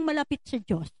kayong malapit sa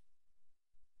Diyos.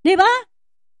 Diba?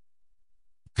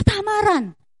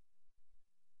 Katamaran.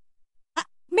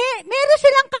 Meron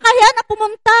silang kakayahan na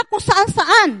pumunta kung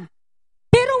saan-saan.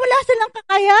 Pero wala silang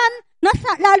kakayahan,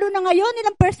 lalo na ngayon,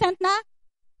 ilang percent na.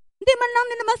 Hindi man lang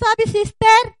nila masabi,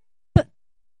 sister,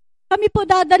 kami po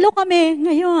dadalo kami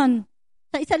ngayon.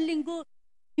 Sa isang linggo,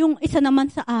 yung isa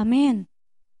naman sa amin.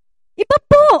 Iba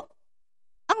po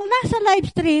ang nasa live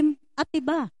stream at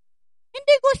iba.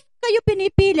 Hindi ko kayo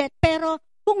pinipilit, pero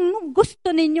kung gusto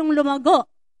ninyong lumago,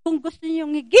 kung gusto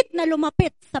ninyong higit na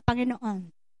lumapit sa Panginoon,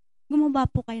 gumawa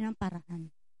po kayo ng paraan.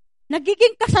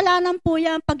 Nagiging kasalanan po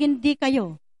yan pag hindi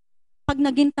kayo, pag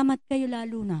naging tamad kayo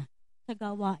lalo na sa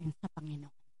gawain sa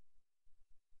Panginoon.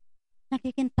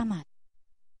 Nagiging tamad.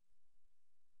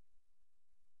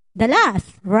 The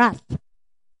last, wrath.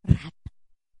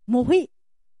 Muhi.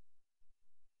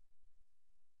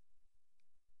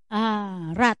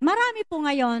 Wrath. Marami po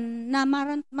ngayon na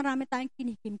marami tayong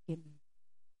kinikimkim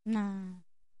na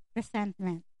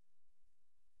resentment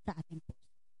sa ating puso.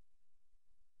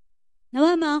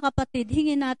 Nawa mga kapatid,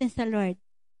 hingin natin sa Lord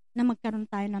na magkaroon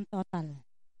tayo ng total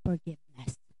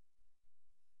forgiveness.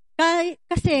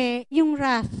 Kasi yung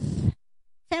wrath,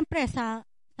 siyempre sa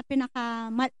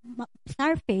pinaka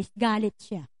surface, galit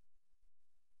siya.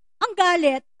 Ang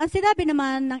galit, ang sinabi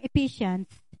naman ng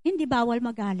Ephesians, hindi bawal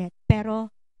magalit,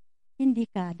 pero hindi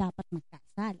ka dapat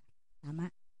magkasala. Tama?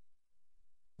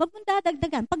 Huwag mong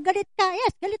dadagdagan. Pag galit ka,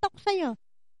 yes, galit ako sa'yo.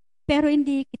 Pero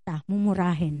hindi kita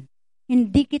mumurahin.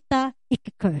 Hindi kita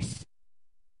i-curse.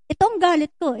 Ito ang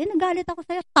galit ko. Nagalit ako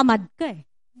sa'yo, tamad ka eh.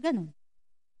 Ganun.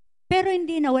 Pero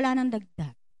hindi na, wala nang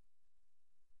dagdag.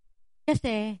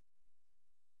 Kasi,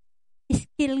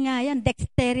 skill nga yan,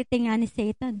 dexterity nga ni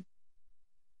Satan.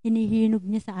 Hinihinog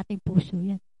niya sa ating puso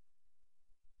yan.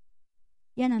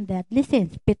 Yan ang deadly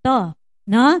sins. 7,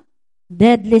 no?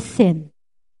 Deadly sin.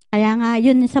 Kaya nga,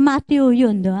 yun sa Matthew,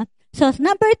 yun, no? So,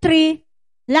 number 3,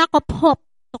 lack of hope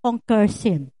to conquer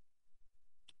sin.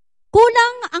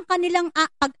 Kulang ang kanilang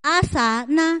pag-asa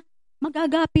na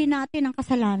magagapi natin ang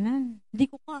kasalanan. Hindi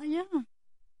ko kaya.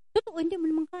 Totoo, hindi mo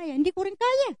naman kaya. Hindi ko rin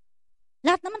kaya.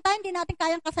 Lahat naman tayo, hindi natin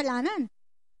kayang kasalanan.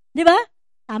 Di ba?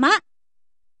 Tama?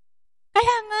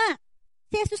 Kaya nga,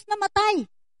 si Jesus namatay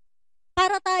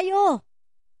para tayo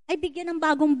ay bigyan ng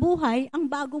bagong buhay.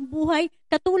 Ang bagong buhay,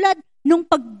 katulad nung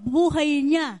pagbuhay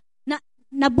niya, na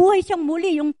nabuhay siyang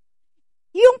muli. Yung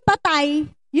patay,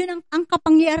 yun ang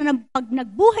kapangyarihan. Pag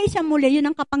nagbuhay siya muli,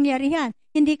 yun ang kapangyarihan.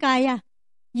 Hindi kaya.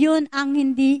 Yun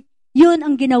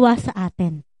ang ginawa sa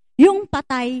atin. Yung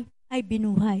patay ay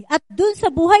binuhay. At dun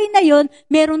sa buhay na yun,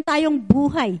 meron tayong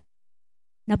buhay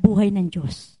na buhay ng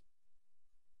Diyos.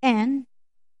 And,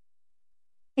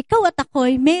 ikaw at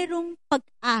ako'y merong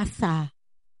pag-asa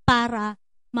para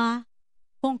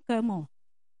ma-conquer mo,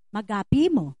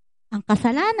 magapi mo ang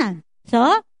kasalanan. So,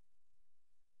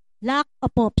 lack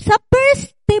of hope. Sa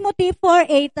 1 Timothy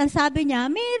 4:8, ang sabi niya,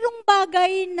 merong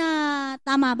bagay na,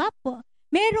 tama ba po?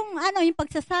 Merong yung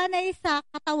pagsasanay sa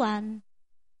katawan,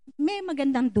 may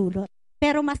magandang dulot.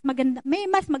 Pero may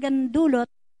mas magandang dulot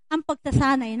ang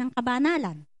pagsasanay ng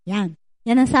kabanalan. Yan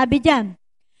ang sabi diyan.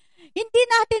 Hindi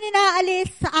natin inaalis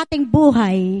sa ating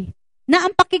buhay na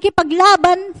ang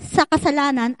pakikipaglaban sa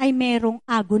kasalanan ay merong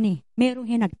agony, merong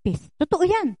hinagpis. Totoo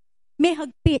yan.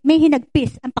 May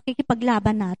hinagpis ang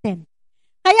pakikipaglaban natin.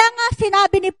 Kaya nga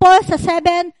sinabi ni Paul sa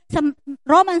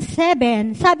Romans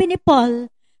 7, sabi ni Paul,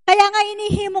 kaya nga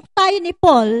inihimok tayo ni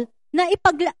Paul na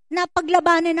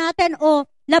paglabanan natin o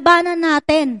labanan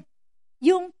natin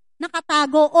yung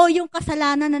nakatago o yung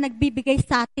kasalanan na nagbibigay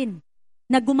sa atin,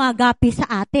 na gumagapi sa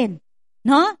atin.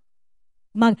 No?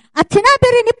 At sinabi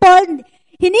rin ni Paul,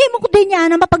 hinimok din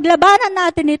niya na mapaglabanan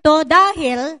natin ito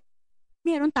dahil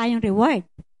meron tayong reward.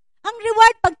 Ang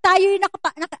reward, pag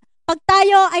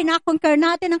tayo ay na-conquer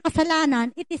natin ang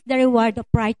kasalanan, it is the reward of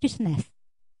righteousness.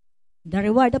 The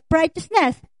reward of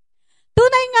righteousness.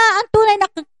 Tunay nga, ang tunay na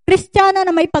Kristiyano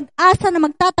na may pag-asa na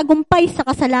magtatagumpay sa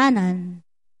kasalanan,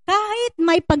 kahit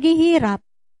may paghihirap,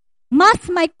 mas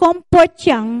may comfort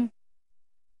siyang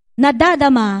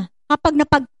nadadama kapag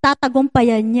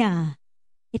napagtatagumpayan niya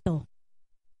ito.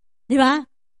 Di ba?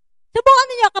 Subukan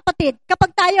ninyo kapatid,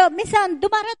 kapag tayo, minsan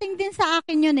dumarating din sa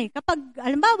akin yun eh. Kapag,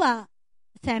 alambawa,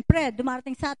 siyempre,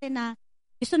 dumarating sa atin na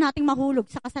gusto nating mahulog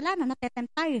sa kasalanan,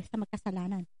 natetempt tayo sa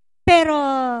magkasalanan. Pero,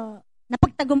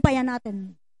 napagtagumpayan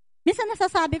natin. Minsan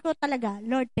nasasabi ko talaga,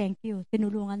 Lord, thank you.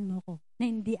 Tinulungan mo ko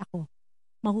na hindi ako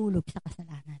mahulog sa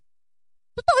kasalanan.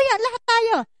 Totoo yan, lahat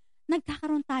tayo.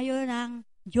 Nagkakaroon tayo ng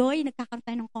joy, nagkakaroon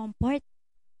tayo ng comfort.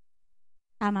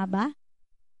 Tama ba?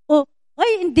 O,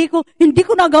 ay, hindi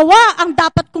ko nagawa ang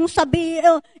dapat kong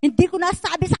sabihin. Hindi ko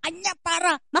nasabi sa kanya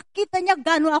para makita niya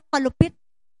gano'n ako kalupit.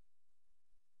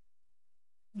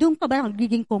 Doon ka ba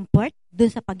nagiging comfort?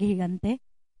 Doon sa paghihigante?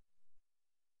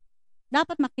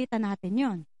 Dapat makita natin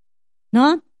yon,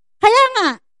 no? Kaya nga,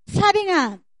 sabi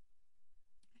nga,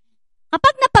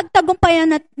 kapag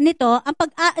napagtagumpayan nito,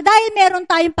 dahil meron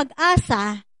tayong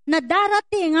pag-asa na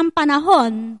darating ang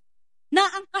panahon na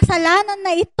ang kasalanan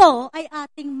na ito ay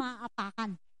ating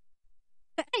maapakan.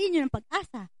 Ayun yun ang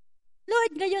pag-asa.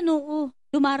 Lord, ngayon, oo,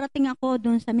 dumarating ako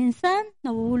doon sa minsan,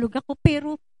 nahuhulog ako,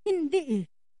 pero hindi eh.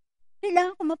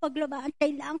 Kailangan ko mapaglabaan,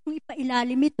 kailangan kong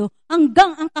ipailalim ito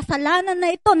hanggang ang kasalanan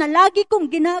na ito na lagi kong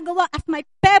ginagawa as my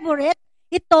favorite,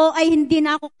 ito ay hindi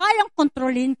na ako kayang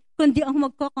kontrolin, kundi ang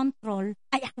magkokontrol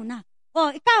ay ako na.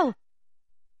 O, ikaw,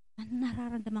 ano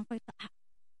nararamdaman ko ito?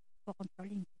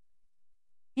 Kokontrolin.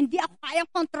 Hindi ako kayang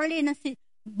kontrolin ng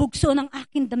bugso ng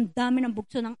aking damdamin, ng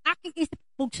bugso ng aking isip,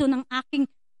 bugso ng aking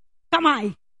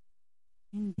kamay.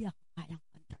 Hindi ako kayang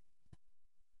kontrolin.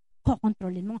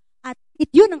 Kokontrolin mo. At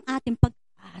yun ang ating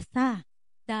pag-asa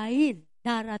dahil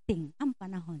darating ang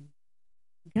panahon.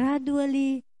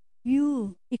 Gradually,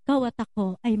 ikaw at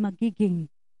ako ay magiging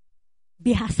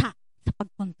bihasa sa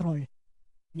pagkontrol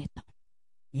nito.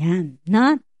 Yan.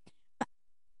 Na?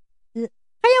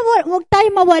 Kaya huwag tayo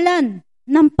mawalan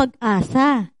ng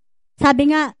pag-asa. Sabi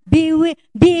nga, be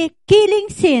killing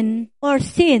sin or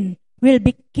sin will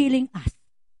be killing us.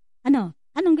 Ano?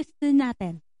 Anong gusto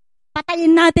natin?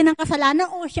 Patayin natin ang kasalanan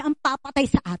o siya ang papatay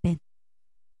sa atin?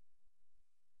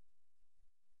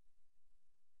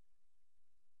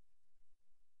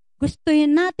 Gusto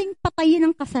nating patayin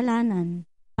ang kasalanan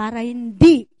para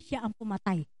hindi siya ang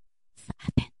pumatay sa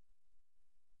atin.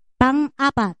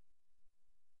 Pang-apat,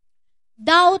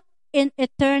 doubt in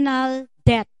eternal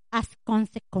death as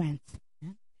consequence.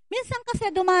 Minsan kasi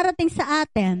dumarating sa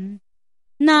atin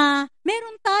na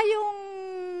meron tayong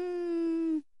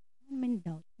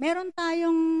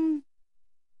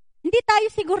hindi tayo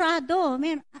sigurado.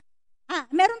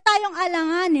 Meron tayong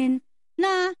alanganin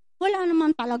na wala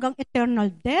naman talagang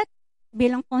eternal death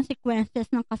bilang consequences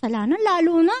ng kasalanan.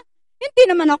 Lalo na, hindi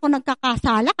naman ako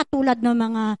nagkakasala katulad ng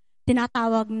mga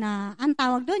tinatawag na, ang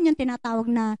tawag doon, yung tinatawag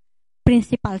na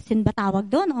principal sin ba tawag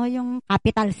doon? O yung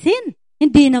capital sin?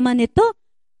 Hindi naman ito.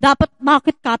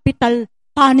 Bakit capital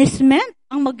punishment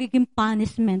ang magiging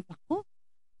punishment ako?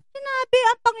 Sinabi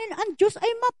ang Panginoon, ang Diyos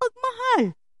ay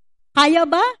mapagmahal. Kaya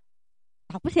ba?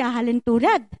 Tapos ihahalin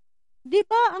tulad. Di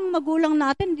ba ang magulang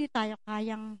natin, di tayo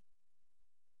kayang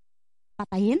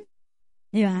patayin?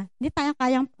 Di ba? Di tayo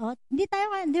kayang, di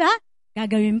ba?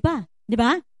 Gagawin pa. Di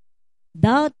ba?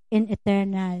 Doubt in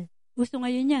eternal. Gusto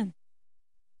ngayon yan.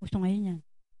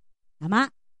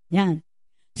 Tama? Yan.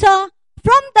 So,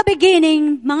 from the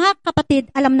beginning, mga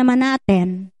kapatid, alam naman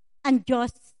natin, ang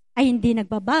Diyos ay hindi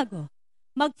nagbabago.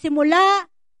 Magsimula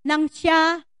nang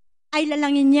siya ay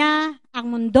lalangin niya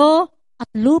ang mundo at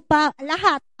lupa,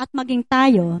 lahat at maging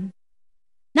tayo.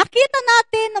 Nakita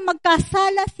natin na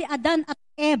magkasala si Adan at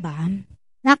Eva.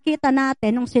 Nakita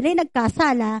natin nung sila'y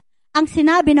nagkasala, ang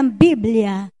sinabi ng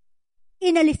Biblia,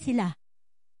 inalis sila,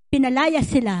 pinalaya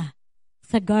sila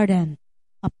sa Garden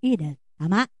of Eden.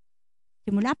 Tama?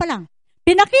 Simula pa lang.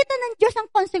 Pinakita ng Diyos ang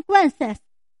consequences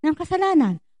ng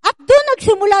kasalanan. At doon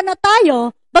nagsimula na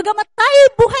tayo, bagamat tayo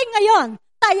buhay ngayon,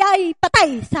 tayo ay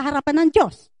patay sa harapan ng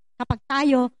Diyos. Kapag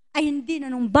tayo ay hindi na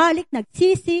nung balik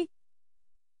nagsisi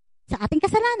sa ating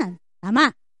kasalanan. Tama?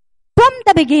 From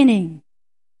the beginning.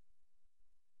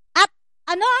 At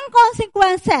ano ang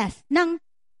consequences ng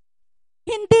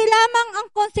hindi lamang ang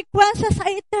consequences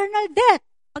ay eternal death,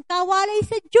 pagkawalay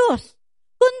sa Diyos.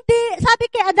 Kundi,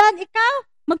 sabi kay Adan, ikaw,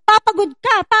 magpapagod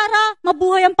ka para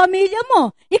mabuhay ang pamilya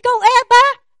mo. Ikaw, Eva,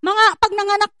 pag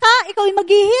nanganak ka, ikaw ay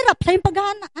maghihirap sa iyong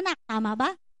paghahanak. Tama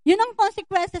ba? Yun ang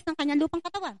consequences ng kanyang lupang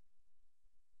katawan.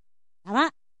 Tama?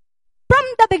 From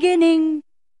the beginning,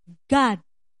 God,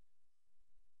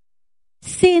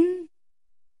 sin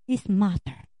is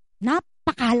matter.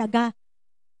 Napakahalaga.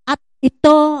 At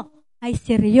ito ay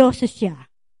seryoso siya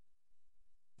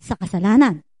sa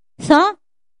kasalanan. So,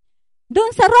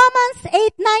 doon sa Romans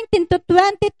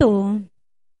 8:19-22,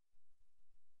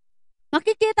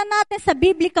 makikita natin sa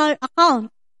biblical account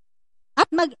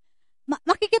at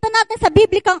makikita natin sa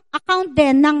biblical account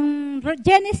din ng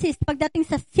Genesis pagdating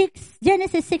sa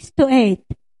Genesis 6-8.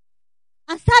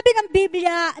 Ang sabi ng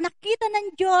Biblia, nakita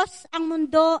ng Diyos ang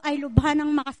mundo ay lubha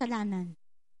ng makasalanan.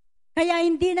 Kaya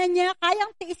hindi na niya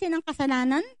kayang tiisin ang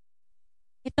kasalanan.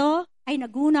 Ito ay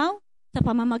nagunaw sa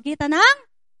pamamagitan ng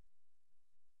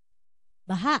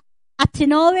baha. At si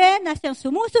Noe na siyang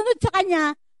sumusunod sa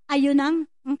kanya, ay yun ang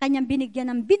kanyang binigyan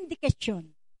ng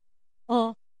vindication.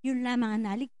 O yun lamang ang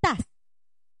naligtas.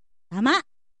 Tama?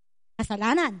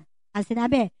 Kasalanan. Ang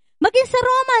sinabi. Maging sa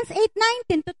Romans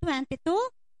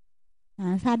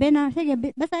 8:19-22, sabi na, sige,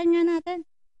 basahin nga natin.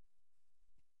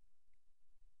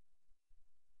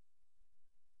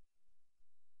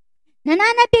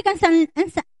 Nananabik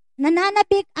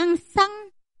ang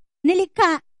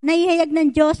sangnilikha na ihayag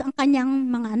ng Diyos ang kanyang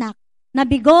mga anak.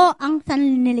 Nabigo ang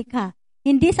sanlilikha.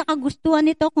 Hindi sa kagustuhan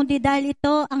nito, kundi dahil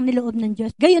ito ang niloob ng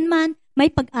Diyos. Gayunman, may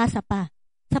pag-asa pa.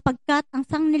 Sapagkat ang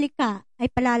sanglilikha ay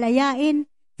palalayain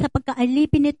sa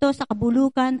pagkaalipin nito sa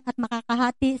kabulukan at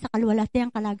makakahati sa kaluwalhatiang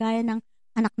kalagayan ng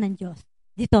anak ng Diyos.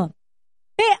 Dito.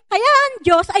 Kaya ang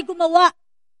Diyos ay gumawa.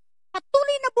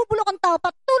 Patuloy na bubulok ang tao,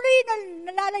 patuloy na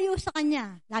nalalayo sa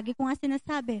Kanya. Lagi ko nga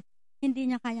sinasabi, hindi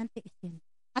niya kayang tiisin.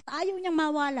 At ayaw niyang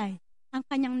mawalay ang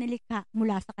Kanyang nilikha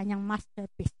mula sa Kanyang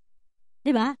masterpiece.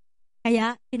 Diba?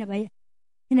 Kaya,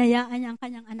 hinayaan niya ang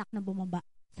Kanyang anak na bumaba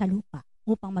sa lupa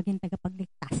upang maging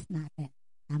tagapagligtas natin.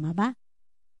 Tama ba?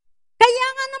 Kaya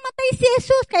nga namatay si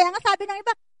Jesus. Kaya nga sabi ng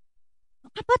iba,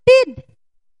 kapatid,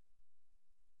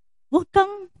 huwag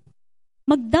kang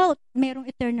mag-doubt, merong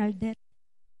eternal death.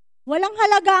 Walang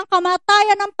halaga ang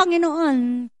kamatayan ng Panginoon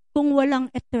kung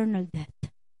walang eternal death.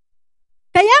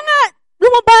 Kaya nga,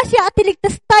 lumabas siya at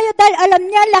iligtas tayo dahil alam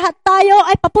niya lahat tayo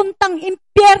ay papuntang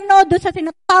impyerno doon sa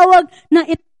tinatawag na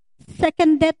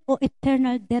second death o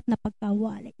eternal death na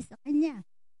pagkawalay sa Kanya.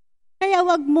 Kaya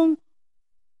wag mong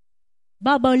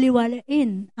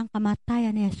babaliwalain ang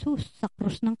kamatayan ni Jesus sa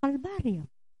krus ng Kalbaryo.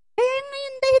 Kaya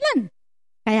ngayon dahilan.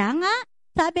 Kaya nga,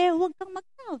 sabi, huwag kang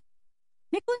mag-doubt.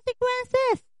 May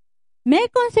consequences. May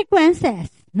consequences.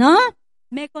 No?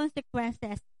 May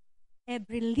consequences.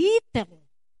 Every little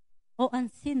o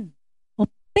unseen o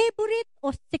favorite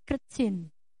o secret sin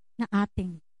na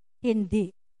ating hindi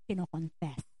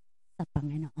kinoconfess sa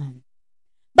Panginoon.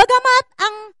 Bagamat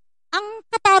ang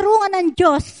katarungan ng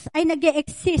Diyos ay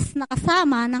nag-e-exist na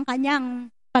kasama ng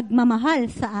Kanyang pagmamahal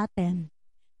sa atin.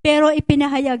 Pero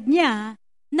ipinahayag niya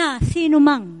na sino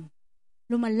mang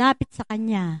lumalapit sa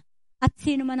Kanya at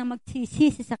sino man ang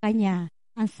magsisisi sa Kanya,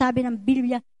 ang sabi ng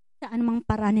Biblia, sa anumang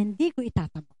paraan hindi ko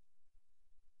itatabak.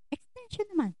 Extension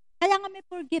naman. Kaya nga may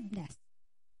forgiveness.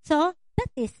 So,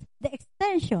 that is the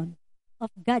extension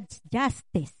of God's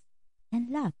justice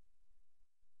and love.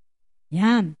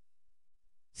 Yan.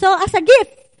 So, as a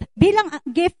gift, bilang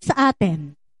gift sa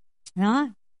atin, no?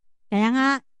 Kaya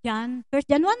nga, 1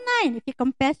 John 1:9, if you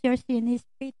confess your sin, He is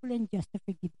faithful and just to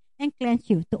forgive and cleanse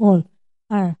you to all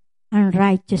our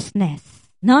unrighteousness.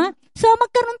 No? So,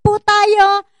 magkaroon po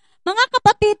tayo, mga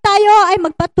kapatid, tayo ay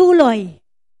magpatuloy.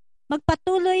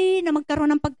 Magpatuloy na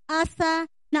magkaroon ng pag-asa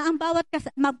na ang bawat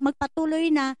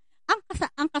magpatuloy na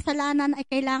ang kasalanan ay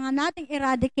kailangan nating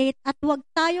eradicate at huwag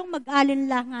tayong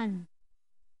mag-alinlangan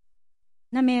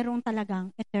na merong talagang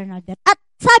eternal death. At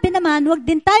sabi naman, huwag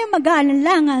din tayong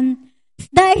mag-alinlangan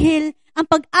dahil ang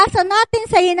pag-asa natin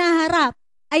sa hinaharap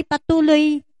ay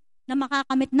patuloy na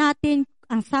makakamit natin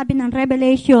ang sabi ng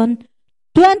Revelation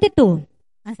 22.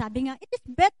 Ang sabi nga, it is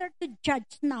better to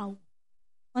judge now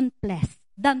on flesh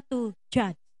than to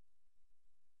judge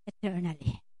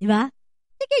eternally. Di ba?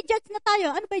 Sige, judge na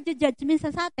tayo. Ano ba yung judge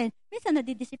minsan sa atin? Minsan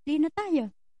nadidisiplina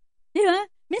tayo. Di ba?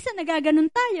 Minsan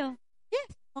nagaganon tayo.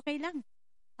 Yes, okay lang.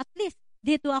 At least,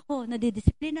 dito ako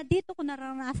nadidisiplina. Dito ko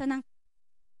naranasan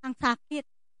ang sakit.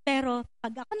 Pero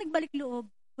pag ako nagbalik loob,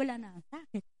 wala na ang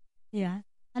sakit. Di ba?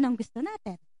 Anong gusto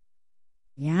natin?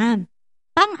 Yan.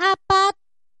 Pang-apat,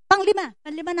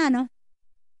 panglima na, no?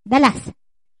 Dalas.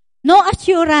 No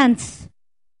assurance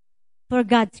for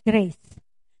God's grace.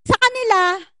 Sa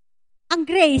kanila, ang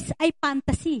grace ay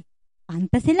fantasy.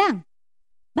 Fantasy lang.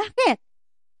 Bakit?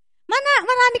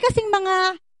 Marami kasing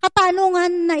mga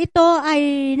katanungan na ito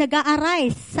ay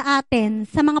nag-a-arise sa atin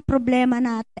sa mga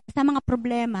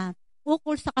problema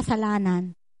ukol sa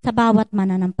kasalanan sa bawat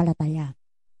mananampalataya.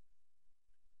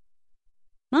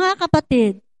 Mga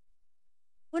kapatid,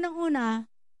 unang-una,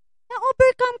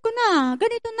 na-overcome ko na.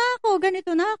 Ganito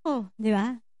na ako. Di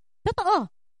ba? Totoo.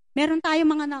 Meron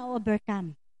tayong mga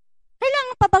na-overcome.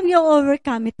 Kailangan pa bang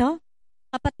i-overcome ito?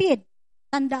 Kapatid,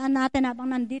 tandaan natin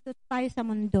habang nandito tayo sa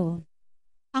mundo,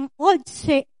 ang old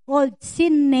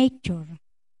sin nature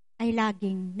ay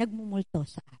laging nagmumulto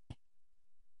sa atin.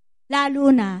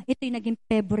 Lalo na, ito'y naging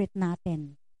favorite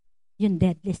natin, yung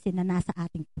deadly sin na nasa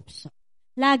ating puso.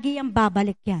 Lagi ang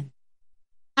babalik yan.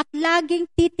 At laging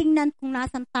titingnan kung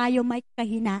nasan tayo may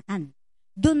kahinaan.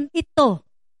 Doon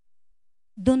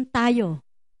tayo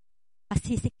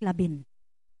pasisiklabin.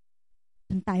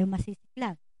 Doon tayo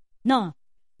masisiklab. No?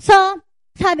 So,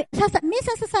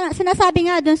 minsan sinasabi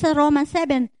nga doon sa Romans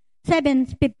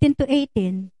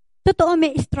 7:15-18, totoo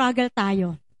may struggle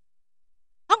tayo.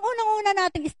 Ang unang-una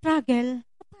nating struggle,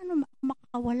 paano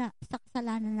makakawala sa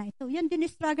kasalanan na ito? Yan din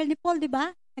struggle ni Paul, di ba?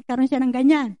 Nagkaroon siya ng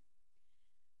ganyan.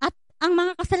 At ang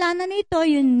mga kasalanan nito,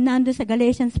 yun nando sa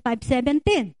Galatians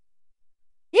 5:17.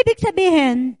 Ibig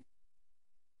sabihin,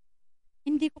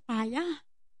 hindi ko kaya.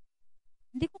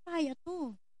 Hindi ko kaya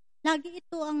to. Lagi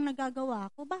ito ang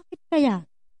nagagawa ko. Bakit kaya?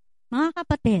 Mga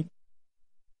kapatid,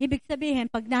 Ibig sabihin,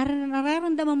 pag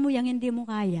nararamdaman mo yung hindi mo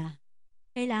kaya,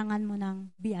 kailangan mo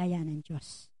ng biyaya ng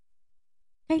Diyos.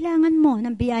 Kailangan mo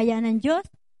ng biyaya ng Diyos,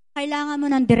 kailangan mo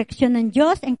ng direksyon ng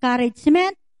Diyos,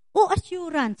 encouragement, o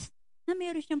assurance na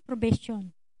meron siyang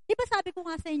provision. Di ba sabi ko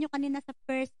nga sa inyo kanina sa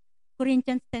 1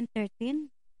 Corinthians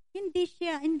 10:13?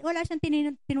 Wala siyang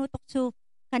tinutokso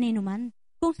kanino man.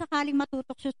 Kung sakaling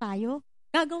matutokso tayo,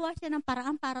 gagawa siya ng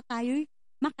paraan para tayo'y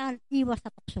makaiwas sa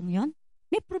tuksong yon.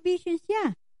 May provision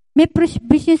siya. May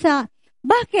provision sa...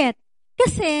 Bakit?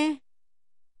 Kasi,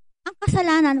 ang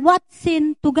kasalanan, what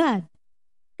sin to God?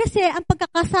 Kasi, ang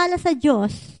pagkakasala sa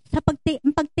Diyos,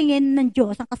 ang pagtingin ng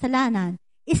Diyos, ang kasalanan,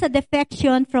 is a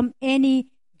defection from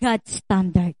any God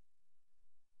standard.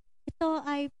 Ito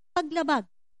ay paglabag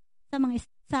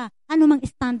sa anumang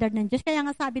standard ng Diyos. Kaya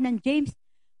nga sabi ng James,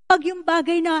 pag yung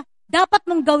bagay na dapat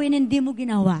mong gawin, hindi mo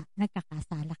ginawa,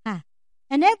 nagkakasala ka.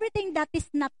 And everything that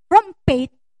is not from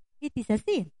faith, it is a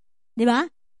sin. Di ba?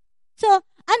 So,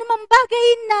 anumang bagay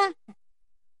na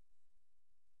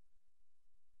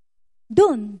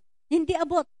hindi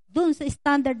abot dun sa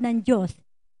standard ng Diyos,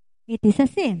 it is a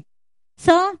sin.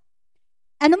 So,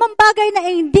 anumang bagay na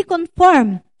hindi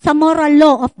conform sa moral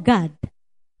law of God,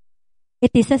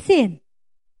 it is a sin.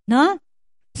 No?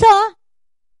 So,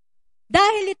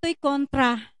 dahil ito'y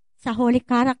kontra sa holy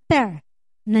character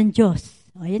ng Diyos.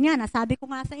 O, yun nga, nasabi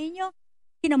ko nga sa inyo,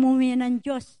 kinamumuyan ng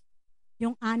Diyos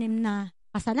yung 6 na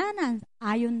kasalanan.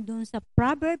 Ayon dun sa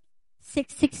Proverbs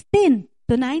 6:16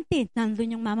 to 19.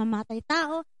 Nandun yung mamamatay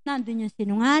tao, nandun yung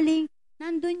sinungaling,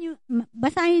 nandun yung,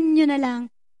 basahin nyo na lang,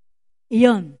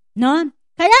 iyon. No?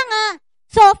 Kaya nga,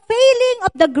 so failing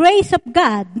of the grace of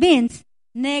God means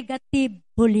negative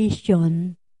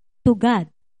volition to God.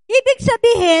 Ibig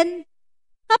sabihin,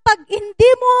 kapag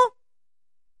hindi mo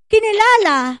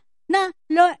kinilala na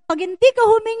pag hindi ka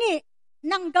humingi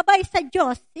ng gabay sa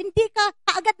Diyos, hindi ka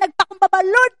kaagad nagpakumbaba,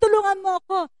 Lord, tulungan mo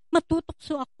ako,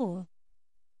 matutokso ako.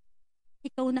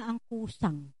 Ikaw na ang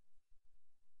kusang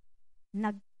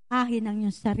nag-ahin ng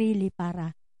iyong sarili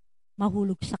para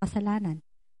mahulog sa kasalanan.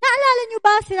 Naalala niyo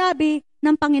ba sinabi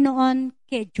ng Panginoon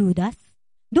kay Judas?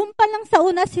 Doon pa lang sa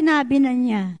una sinabi na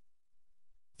niya,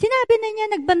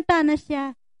 nagbanta na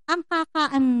siya, ang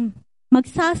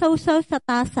magsasawsaw sa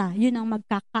tasa, yun ang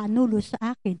magkakanulo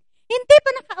sa akin. Hindi pa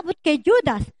nakaabot kay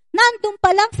Judas. Nandun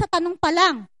pa lang sa tanong pa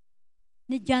lang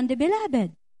ni John the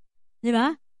Beloved. Di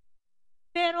ba?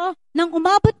 Pero, nang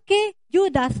umabot kay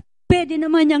Judas, pwede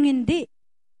naman niyang hindi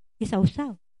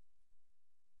isawsaw.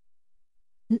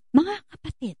 Mga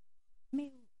kapatid,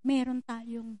 meron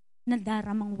tayong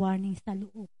nadaramang warning sa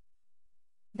loob.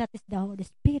 That is the Holy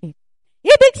Spirit.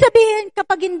 Ibig sabihin,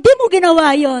 kapag hindi mo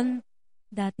ginawa yon,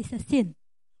 that is a sin.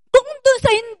 Kung doon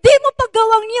sa hindi mo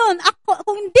paggawang yun,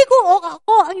 kung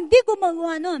hindi ko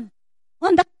magawa nun,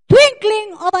 on the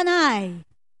twinkling of an eye,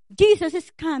 Jesus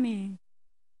is coming.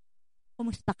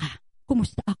 Kumusta ka?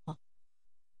 Kumusta ako?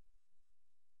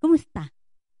 Kumusta?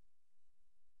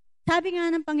 Sabi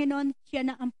nga ng Panginoon, siya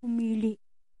na ang pumili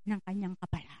ng kanyang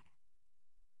kapalaran.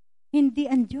 Hindi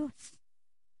ang Diyos.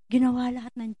 Ginawa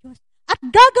lahat ng Diyos. At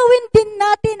gagawin din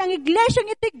natin, ang iglesyang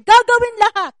ito, gagawin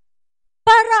lahat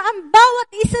para ang bawat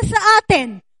isa sa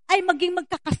atin ay maging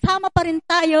magkakasama pa rin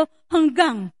tayo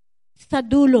hanggang sa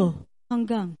dulo,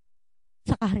 hanggang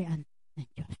sa kaharian ng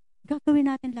Diyos. Gagawin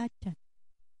natin lahat yan.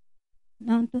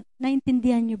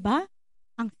 Naintindihan niyo ba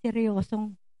ang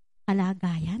seryosong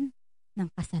kalagayan ng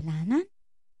kasalanan?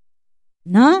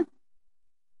 No?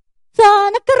 So,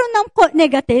 nagkaroon ng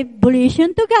negative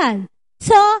volition to God.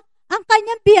 So, ang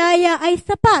kanyang biyaya ay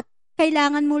sapat.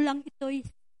 Kailangan mo lang ito'y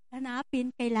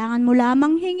hanapin, kailangan mo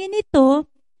lamang hingin ito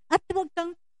at huwag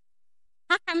kang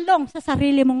kakanlong sa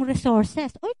sarili mong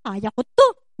resources. Uy, kaya ko to.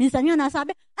 Minsan nga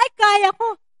nasabi, ay, kaya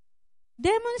ko.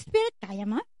 Demon spirit, kaya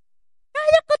mo?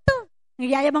 Kaya ko to.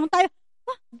 Nagyayabang tayo,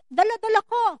 dala-dala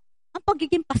ko ang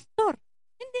pagiging pastor.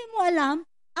 Hindi mo alam,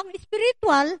 ang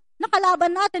spiritual na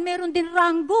kalaban natin, meron din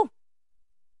ranggo.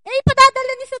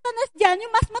 Ipadadala ni Satanas dyan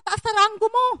yung mas mataas sa ranggo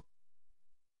mo.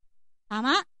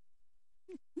 Tama?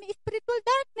 May spiritual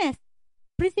darkness,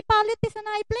 principalities and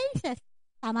high places.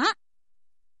 Tama?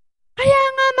 Kaya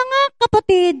nga mga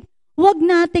kapatid, huwag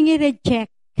nating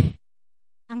i-reject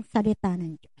ang salita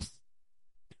ng Diyos.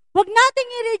 Huwag nating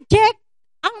i-reject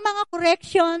ang mga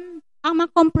correction, ang mga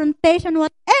confrontation,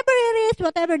 whatever it is,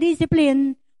 whatever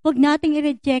discipline, huwag nating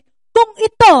i-reject kung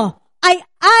ito ay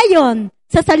ayon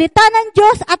sa salita ng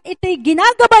Diyos at ito'y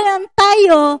ginagabayan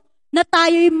tayo na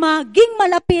tayo'y maging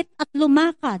malapit at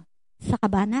lumakad sa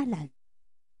kabanalan.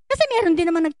 Kasi meron din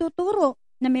naman nagtuturo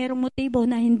na merong motibo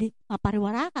na hindi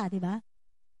mapariwara ka, di ba?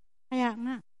 Kaya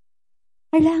nga,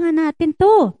 kailangan natin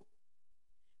to.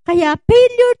 Kaya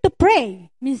failure to pray.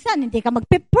 Minsan, hindi ka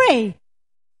magpe-pray.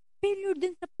 Failure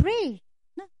din sa pray.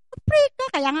 Pray ka.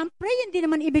 Kaya nga pray, hindi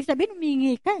naman ibig sabihin,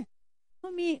 humingi ka.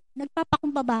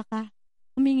 Nagpapakumbaba ka.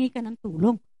 Humingi ka ng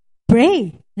tulong.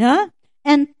 Pray. Yeah?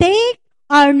 And take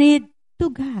our need to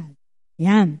God.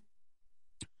 Yan.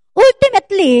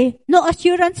 Ultimately, no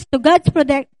assurance to God's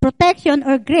protection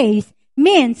or grace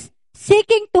means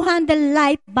seeking to handle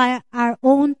life by our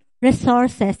own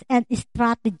resources and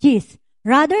strategies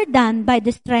rather than by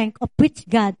the strength of which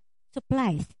God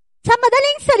supplies. Sa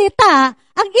madaling salita,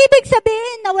 ang ibig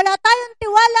sabihin na wala tayong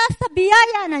tiwala sa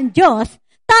biyaya ng Diyos,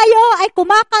 tayo ay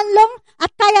kumakanlong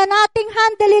at kaya nating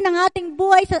handlein ang ating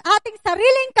buhay sa ating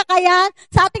sariling kakayahan,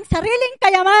 sa ating sariling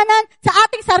kayamanan, sa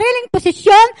ating sariling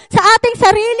posisyon, sa ating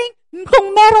sariling, kung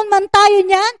meron man tayo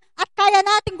niyan, at kaya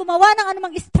nating gumawa ng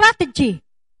anumang strategy.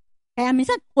 Kaya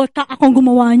minsan, akong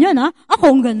gumawa niyan, ha?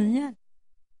 Akong ganun yan.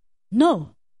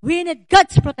 No. We need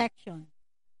God's protection.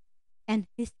 And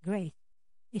His grace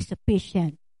is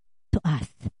sufficient to us.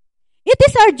 It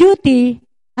is our duty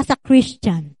as a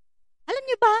Christian. Alam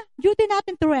niyo ba, duty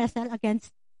natin to wrestle against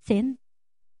sin?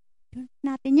 Duty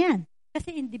natin yan.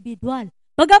 Kasi individual.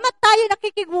 Bagamat tayo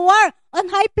nakikig-war on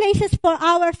high places for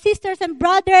our sisters and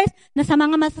brothers na sa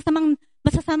mga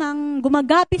masasamang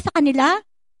gumagapi sa kanila,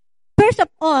 first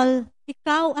of all,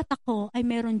 ikaw at ako ay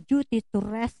meron duty to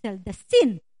wrestle the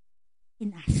sin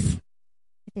in us.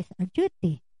 It is our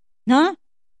duty. No?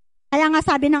 Kaya nga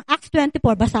sabi ng Acts 24,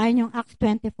 basahin yung Acts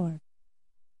 24.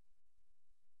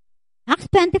 Acts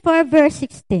 24 verse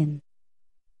 16.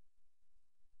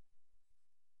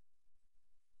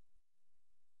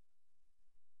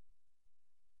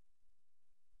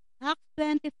 Acts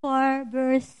 24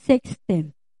 verse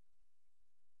 16.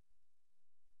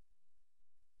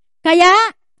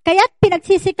 Kaya't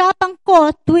pinagsisikapan ko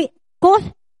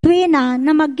tuwina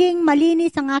na maging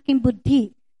malinis ang aking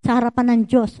budhi sa harapan ng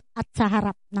Diyos at sa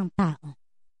harap ng tao.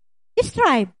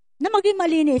 Strive na maging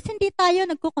malinis. Hindi tayo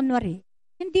nagkukunwari.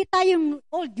 Hindi tayong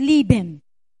old living.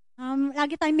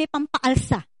 Lagi tayong may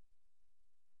pampaalsa.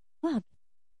 Wag.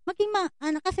 Maging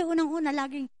kasi unang-una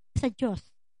laging sa Diyos.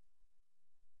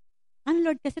 Ang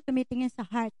Lord kasi tumitingin sa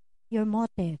heart, your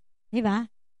motive. Di ba?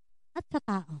 At sa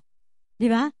tao. Di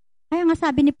ba? Kaya nga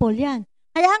sabi ni Paul yan.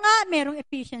 Kaya nga merong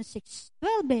Ephesians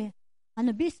 6:12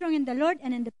 be strong in the Lord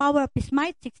and in the power of His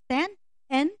might, 6:10,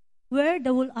 and wear the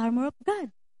whole armor of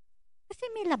God. Kasi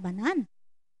may labanan.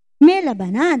 May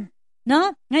labanan.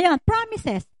 No? Ngayon,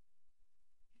 promises.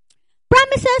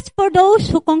 Promises for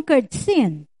those who conquered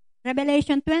sin.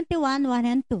 Revelation 21, 1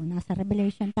 and 2. Nasa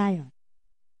Revelation tayo.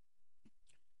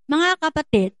 Mga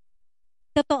kapatid,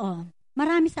 totoo,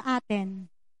 marami sa atin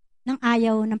ng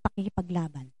ayaw ng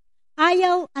pakikipaglaban.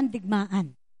 Ayaw ang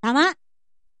digmaan. Tama?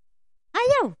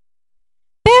 Ayaw.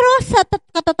 Pero sa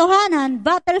katotohanan,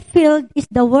 battlefield is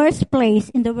the worst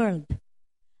place in the world.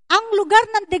 Ang lugar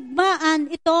ng digmaan,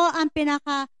 ito ang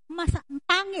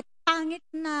pangit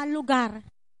na lugar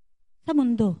sa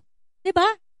mundo. Diba?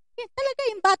 Yan talaga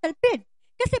yung battlefield.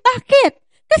 Kasi bakit?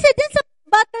 Kasi din sa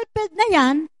battlefield na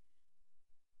yan,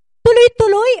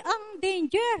 tuloy-tuloy ang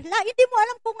danger. Hindi mo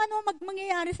alam kung ano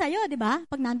mangyayari sa'yo, diba?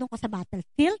 Pag nandun ka sa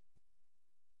battlefield.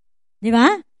 Diba?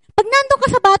 Pag nandun ka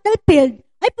sa battlefield,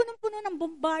 ay punong-puno ng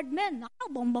bombardment.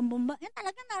 Bomba. Yan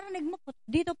talaga narinig mo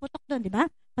dito, putok doon, di ba?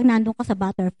 Pag nandun ka sa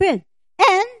battlefield.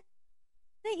 And,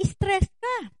 nai-stress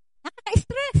ka.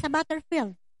 Nakaka-stress sa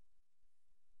battlefield.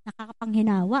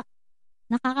 Nakakapanghinawa.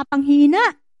 Nakakapanghina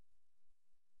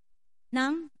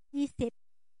ng isip.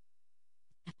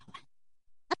 Katawan.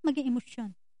 At maging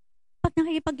emosyon. Pag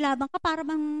nakikipaglaban ka, para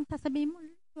bang sasabihin mo,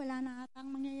 wala na atang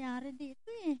mangyayari dito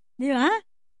eh. Di ba?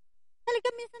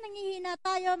 Talaga minsan nanghihina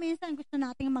tayo, minsan gusto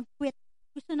nating mag-quit,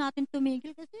 gusto natin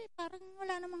tumigil kasi parang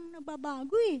wala namang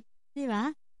nababago eh. Di ba?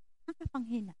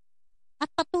 Nakapanghina. At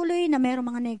patuloy na mayroong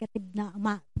mga negative na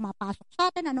pumapasok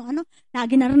sa atin, ano-ano,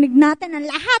 lagi narinig natin ang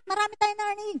lahat, marami tayong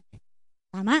narinig.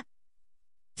 Tama?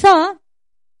 So,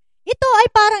 ito ay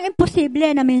parang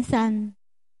imposible na minsan.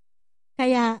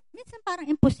 Kaya, minsan parang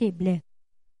imposible.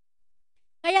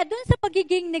 Kaya dun sa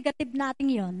pagiging negative natin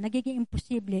yon, nagiging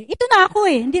imposible. Ito na ako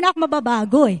eh, hindi na ako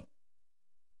mababago eh.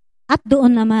 At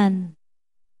doon naman,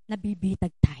 nabibitag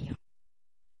tayo.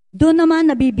 Doon naman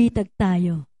nabibitag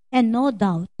tayo. And no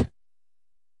doubt,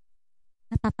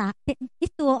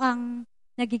 ito ang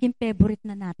nagiging favorite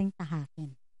na nating tahakin.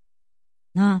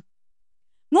 No?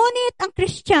 Ngunit ang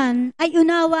Kristiyano ay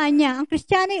unawa niya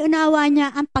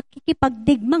ang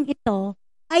pagkikipagdigmang ito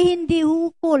ay hindi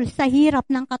ukol sa hirap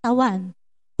ng katawan,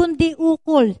 kundi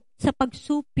ukol sa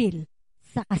pagsupil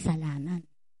sa kasalanan.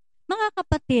 Mga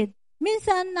kapatid,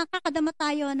 minsan nakakadama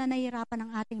tayo na nahihirapan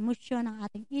ng ating emosyon, ng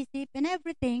ating isip, and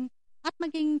everything, at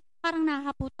maging parang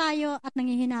nahahapo tayo, at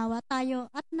nangihinawa tayo,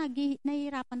 at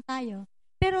nahihirapan tayo.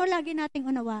 Pero lagi nating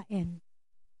unawain,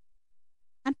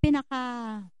 ang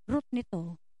pinaka-root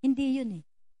nito, hindi yun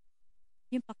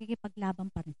yung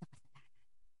pakikipaglaban pa rin sa kasalanan.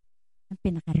 Ang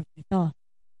pinaka-root nito.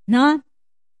 No?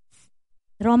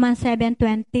 Romans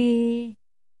 7:23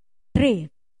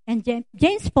 and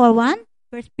James 4:1,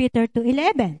 1 Peter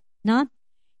 2:11. No?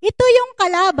 Ito yung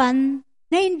kalaban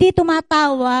na hindi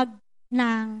tumatawag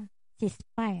ng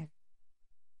ceasefire.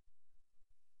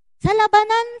 Sa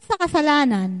labanan sa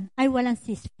kasalanan ay walang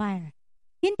ceasefire.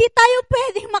 Hindi tayo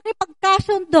pwedeng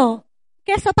makipagkasundo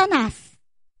kay Satanas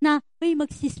na,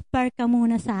 mag-ceasefire ka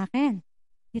muna sa akin.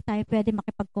 Hindi tayo pwedeng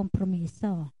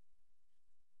makipagkompromiso.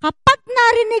 Kapag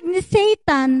narinig ni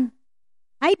Satan,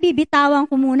 ay bibitawan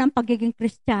ko muna ang pagiging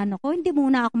Kristiyano ko, hindi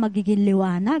muna ako magiging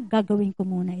liwanag, gagawin ko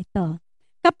muna ito.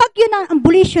 Kapag yun ang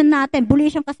volition natin,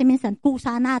 volition kasi minsan,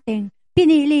 kusa natin,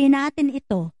 pinili natin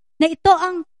ito, na ito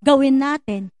ang gawin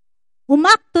natin,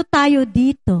 umakto tayo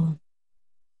dito,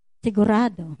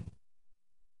 sigurado,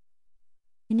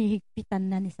 hinihigpitan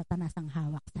na ni Satanas ang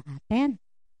hawak sa atin.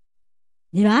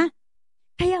 Di ba?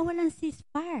 Kaya walang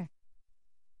ceasefire.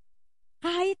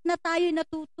 Kahit na tayo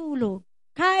natutulog,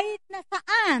 kahit na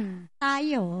saan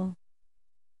tayo,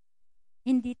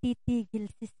 hindi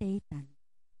titigil si Satan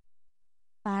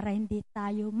para hindi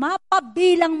tayo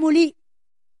mapabilang muli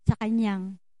sa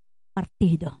kanyang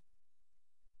partido.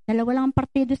 Dalawa lang ang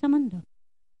partido sa mundo.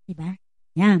 Diba?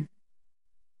 Yan.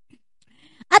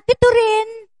 At ito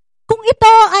rin, kung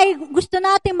ito ay gusto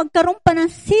natin magkaroon pa ng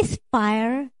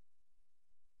ceasefire,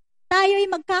 tayo ay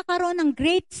magkakaroon ng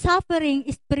great suffering,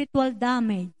 spiritual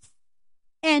damage.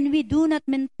 And we do not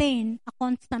maintain a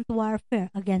constant warfare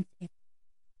against it.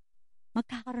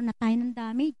 Magkakaroon na tayo ng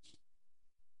damage.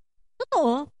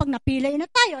 Totoo, pag napilay na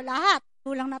tayo lahat,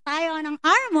 kulang na tayo ng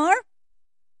armor,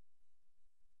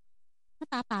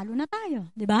 matatalo na tayo.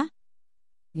 Di ba?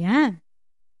 Yan.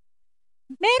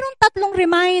 Merong 3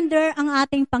 reminder ang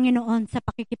ating Panginoon sa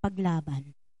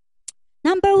pakikipaglaban.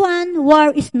 Number 1,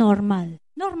 war is normal.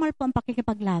 Normal po ang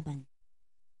pakikipaglaban.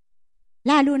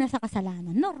 Lalo na sa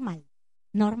kasalanan. Normal.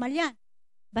 Normal yan.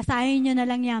 Basahin nyo na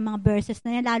lang yan, mga verses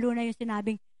na yan, lalo na yung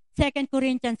sinabing 2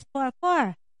 Corinthians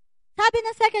 4:4. Sabi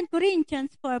ng 2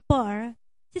 Corinthians 4:4,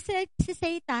 si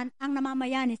Satan ang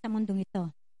namamayani sa mundong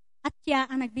ito. At siya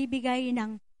ang nagbibigay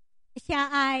siya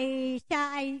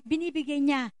ay binibigay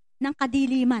niya ng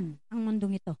kadiliman ang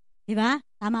mundong ito. Di ba?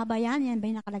 Tama ba yan? Yan ba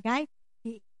yung nakalagay?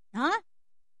 No?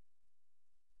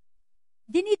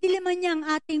 Dinidiliman niya ang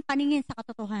ating paningin sa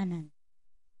katotohanan.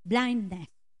 Blindness.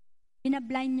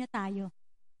 Pinablind niya tayo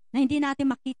na hindi natin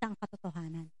makita ang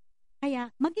katotohanan.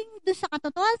 Kaya, maging doon sa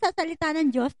katotohanan sa salita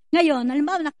ng Diyos, ngayon,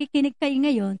 halimbawa, nakikinig kayo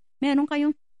ngayon, meron kayong,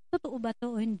 totoo ba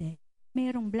to o hindi?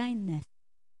 Merong blindness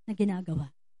na ginagawa.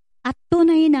 At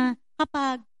tunay na,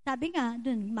 kapag, sabi nga,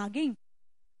 doon, maging,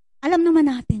 alam naman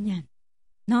natin yan.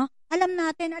 No? Alam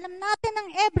natin ang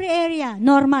every area,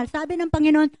 normal. Sabi ng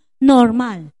Panginoon,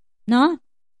 normal. No?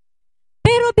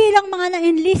 Pero bilang mga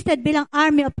na-enlisted, bilang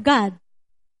army of God,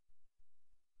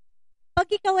 pag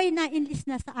ikaw ay na-enlist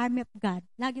na sa army of God,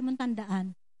 lagi mong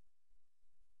tandaan,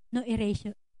 no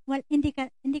erasure. Well, hindi ka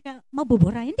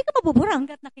mabubura. Hindi ka mabubura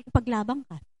hanggat nakikipaglabang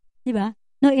ka. Di ba?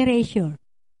 No erasure.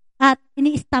 At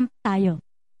ini-stamp tayo.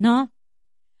 No?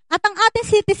 At ang ating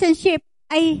citizenship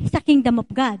ay sa kingdom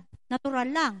of God. Natural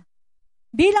lang.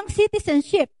 Bilang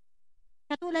citizenship,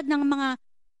 katulad ng mga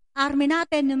army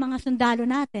natin, ng mga sundalo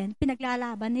natin,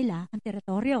 pinaglalaban nila ang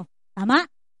teritoryo. Tama?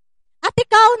 At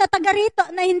ikaw na taga rito,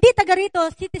 na hindi taga rito,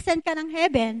 citizen ka ng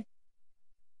heaven,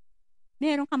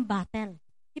 meron kang battle.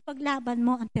 Ipaglaban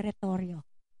mo ang teritoryo.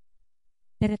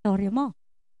 Teritoryo mo.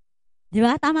 Di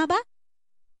ba? Tama ba?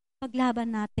 Paglaban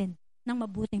natin ng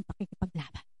mabuting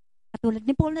pakikipaglaban. Katulad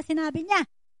ni Paul na sinabi niya,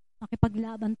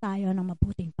 makipaglaban tayo ng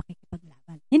mabuting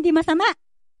pakikipaglaban. Hindi masama.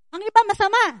 Ang iba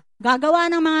masama. Gagawa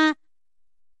ng mga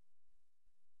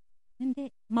hindi.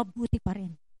 Mabuti pa rin.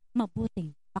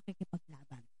 Mabuting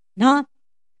pakikipaglaban. No?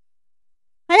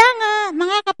 Kaya nga,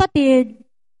 mga kapatid,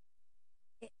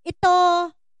 ito,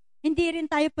 hindi rin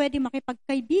tayo pwede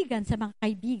makipagkaibigan sa mga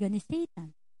kaibigan ni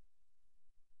Satan.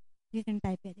 Hindi rin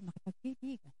tayo pwede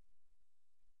makipagkaibigan.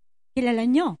 Kilala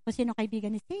nyo kung sino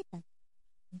kaibigan ni Satan.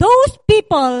 Those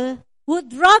people who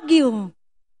drag you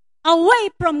away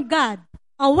from God,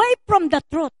 away from the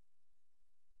truth,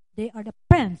 they are the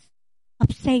friends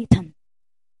of Satan.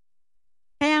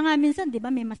 Kaya nga minsan, di ba,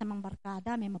 may masamang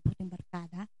barkada, may mabuting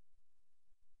barkada.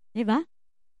 Di ba?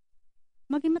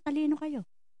 Maging matalino kayo.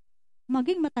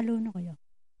 Maging matalino kayo.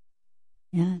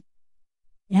 Yan.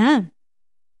 Yan.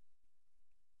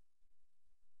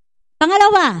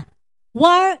 Pangalawa,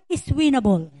 war is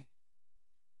winnable.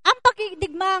 Ang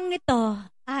pagdigmang nito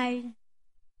ay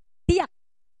tiyak.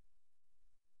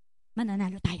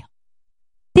 Mananalo tayo.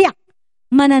 Tiyak.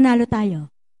 Mananalo tayo.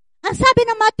 Ang sabi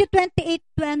ng Matthew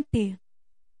 28:20,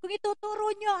 kung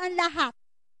ituturo nyo ang lahat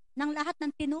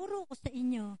ng tinuro ko sa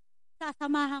inyo,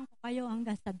 sasamahan ko kayo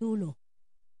hanggang sa dulo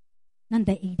ng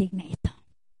daigdig na ito.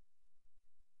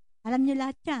 Alam niyo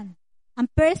lahat yan. Ang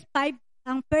 1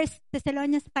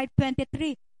 Thessalonians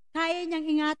 5:23, kaya niyang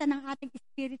ingatan ng ating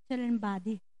spiritual and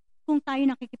body kung tayo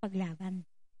nakikipaglaban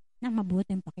ng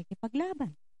mabuting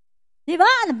pakikipaglaban. Di ba?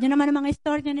 Alam niyo naman ang mga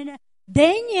istorya ni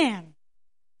Daniel,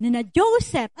 ni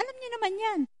Joseph. Alam niyo naman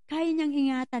yan. Kaya niyang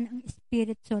ingatan ang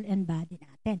spirit, soul, and body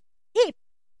natin. If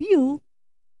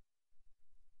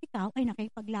ikaw ay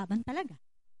nakikipaglaban talaga.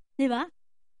 Di ba?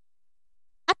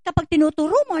 At kapag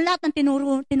tinuturo mo lahat ng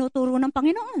tinuturo ng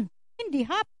Panginoon, hindi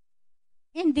half,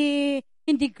 hindi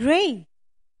gray.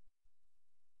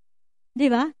 Di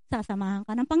ba? Sasamahan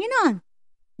ka ng Panginoon.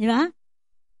 Di ba?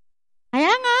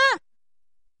 Kaya nga,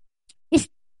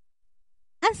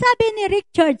 ang sabi ni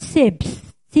Richard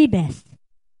Sibbes,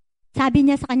 sabi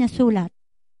niya sa kanyang sulat,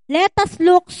 let us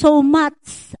look so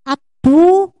much at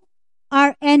who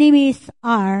our enemies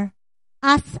are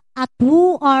as at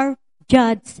who our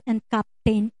judge and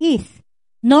captain is,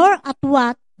 nor at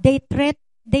what they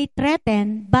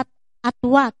threaten, but at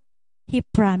what he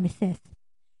promises.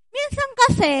 Minsan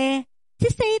kasi, si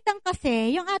Satan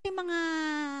kasi, yung ating mga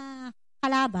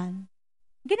kalaban,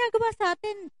 ginagawa sa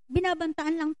atin,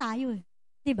 binabantaan lang tayo eh.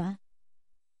 Diba?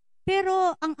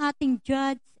 Pero ang ating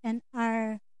judge at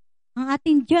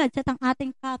ang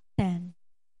ating captain,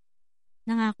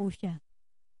 nangako siya,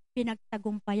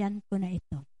 pinagtagumpayan ko na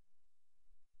ito.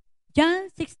 John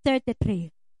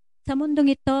 6:33, sa mundong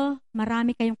ito,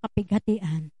 marami kayong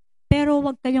kapighatian, pero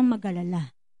huwag kayong mag-alala.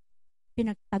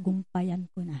 Pinagtagumpayan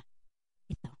ko na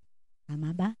ito. Tama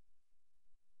ba?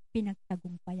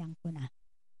 Pinagtagumpayan ko na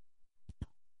ito.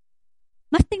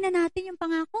 Mas tingnan natin yung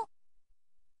pangako.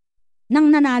 Nang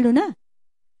nanalo na.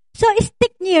 So,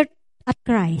 stick near at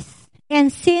Christ, and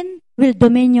sin will no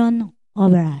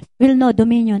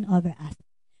dominion over us.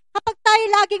 Kapag tayo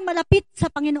laging malapit sa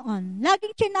Panginoon,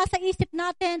 laging siya nasa isip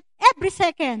natin, every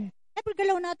second, every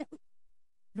galaw natin,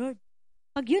 Lord,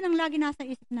 pag yun ang lagi nasa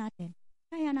isip natin,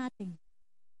 kaya natin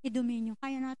i-dominion,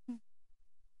 kaya natin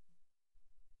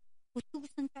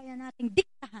utusan, kaya natin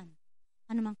diktahan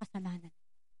anumang kasalanan.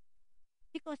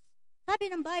 Because, sabi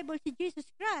ng Bible, si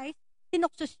Jesus Christ,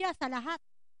 tinukso siya sa lahat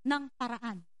ng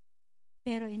paraan.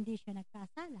 Pero hindi siya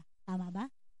nagkasala. Tama ba?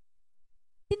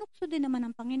 Tinukso din naman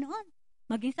ng Panginoon.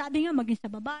 Maging sabi nga, maging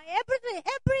sa babae,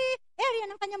 every area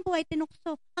ng kanyang buhay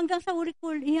tinukso. Hanggang sa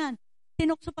urikul, iyan.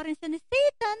 Tinukso pa rin siya ni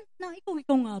Satan na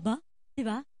ikaw nga ba?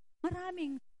 Diba?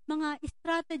 Maraming mga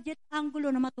strategy at angulo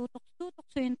na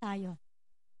matutukso-tuksoyin tayo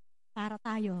para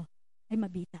tayo ay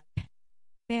mabitag.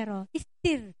 Pero,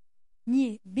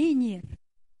 be near.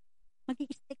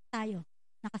 Mag-i-stick tayo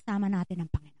na kasama natin ang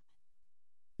Panginoon.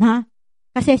 Ha?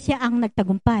 Kasi siya ang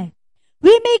nagtagumpay.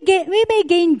 We may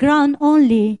gain ground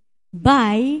only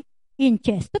by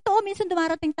inches. Totoo, minsan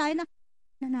dumarating tayo na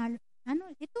nanalo.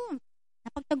 Ito,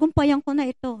 napagtagumpayan ko na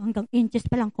ito hanggang inches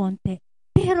pa lang konti.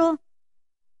 Pero,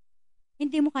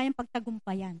 hindi mo kayang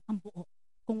pagtagumpayan ang buo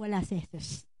kung wala si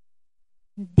Jesus.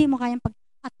 Hindi mo kayang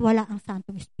at wala ang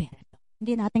Santong Espiritu.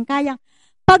 Hindi natin kayang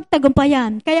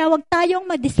pagtagumpayan. Kaya wag tayong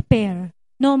ma-despair.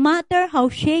 No matter how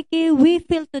shaky we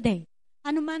feel today.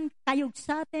 Ano man tayog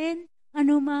sa atin,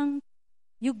 ano mang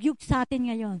yugyug sa atin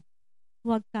ngayon.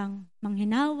 Huwag kang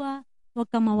manghinawa, huwag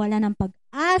kang mawala ng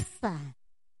pag-asa.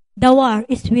 The war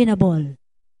is winnable.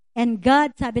 And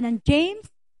God, sabi ng James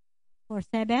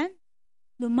 4:7,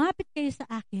 lumapit kayo sa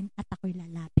akin at ako'y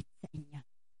lalapit sa inyo.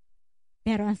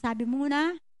 Pero ang sabi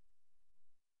muna,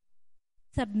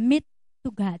 submit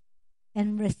to God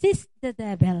and resist the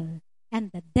devil, and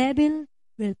the devil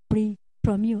will flee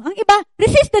from you. Ang iba,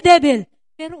 resist the devil.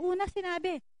 Pero una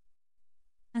sinabi,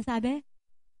 ang sabi,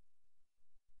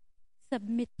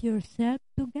 submit yourself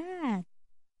to God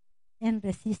and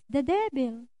resist the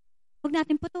devil. Huwag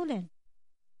natin putulin.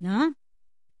 Na?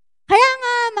 Kaya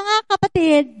nga, mga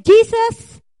kapatid,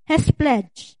 Jesus has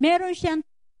pledged. Meron siyang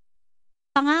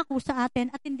pangako sa atin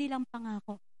at hindi lang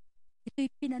pangako. Ito'y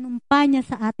pinanumpa niya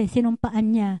sa atin, sinumpaan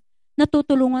niya.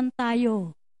 Natutulungan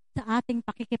tayo sa ating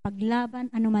pakikipaglaban,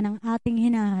 anuman ang ating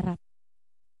hinaharap.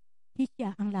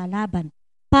 Siya ang lalaban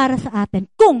para sa atin.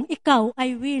 Kung ikaw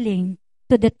ay willing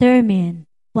to determine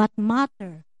what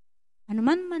matter,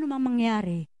 anuman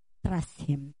mangyari, trust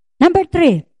Him. Number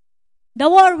 3, the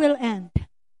war will end.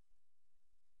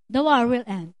 the war will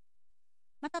end.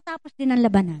 Matatapos din ang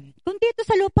labanan. Kung dito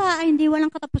sa lupa ay hindi walang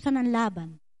katapusan ng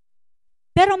laban.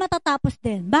 Pero matatapos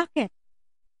din. Bakit?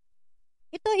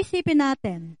 Ito isipin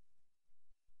natin.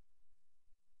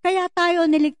 Kaya tayo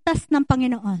niligtas ng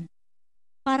Panginoon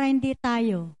para hindi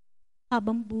tayo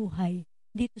habang buhay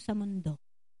dito sa mundo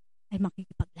ay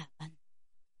makikipaglaban.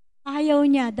 Ayaw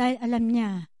niya dahil alam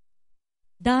niya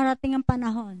darating ang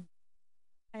panahon.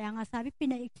 Kaya nga sabi,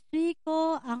 pinaiksi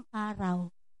ko ang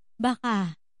araw.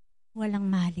 Baka walang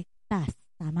maligtas.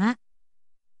 Tama?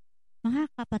 Mga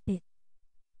kapatid,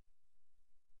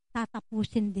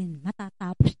 tatapusin din,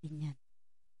 matatapos din yan.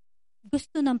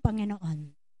 Gusto ng Panginoon,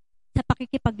 sa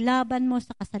pakikipaglaban mo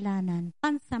sa kasalanan,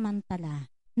 pansamantala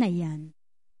na yan.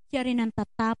 Siya rin ang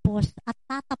tatapos at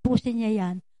tatapusin niya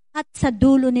yan. At sa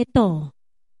dulo nito,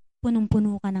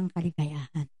 punong-puno ka ng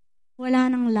kaligayahan.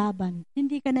 Wala nang laban.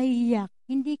 Hindi ka naiiyak.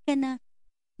 Hindi ka na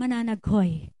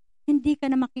mananaghoy. Hindi ka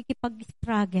na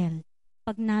makikipag-struggle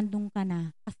pag nandun ka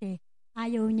na. Kasi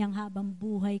ayaw niyang habang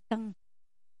buhay kang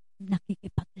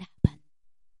nakikipaglaban.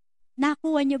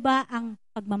 Nakuha niyo ba ang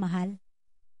pagmamahal?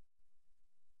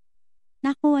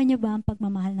 Nakuha niyo ba ang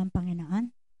pagmamahal ng Panginoon?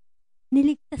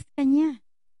 Niligtas ka niya.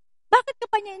 Bakit ka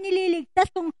pa niya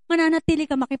nililigtas kung mananatili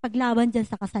ka makipaglaban dyan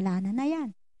sa kasalanan na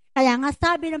yan? Kaya nga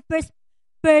sabi ng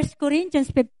 1 Corinthians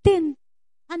 15,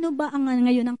 ano ba ang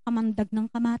ngayon ang kamandag ng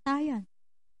kamatayan?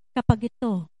 Kapag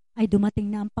ito ay dumating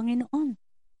na ang Panginoon,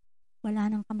 wala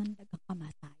nang kamandag ang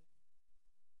kamatayan.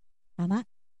 Tama?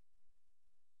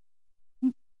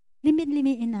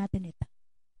 Limit-limiin natin ito.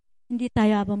 Hindi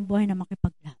tayo habang buhay na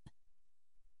makipaglaban.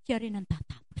 Siya rin ang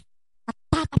tatapos. At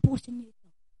tatapusin niya ito.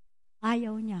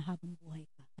 Ayaw niya habang buhay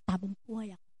ka. At habang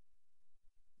buhay ako,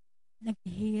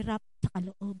 naghihirap sa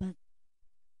kalooban.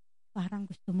 Parang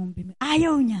gusto mong bimig.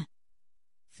 Ayaw niya.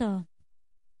 So,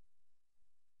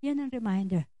 yan ang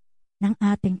reminder ng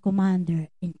ating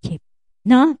Commander-in-Chief.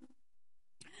 No?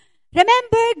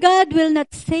 Remember, God will not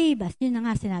save us. Yun na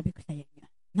nga sinabi ko sa inyo.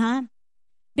 No?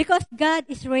 Because God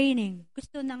is reigning.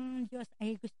 Gusto ng Diyos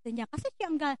ay gusto niya. Kasi siya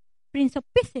ang Prince of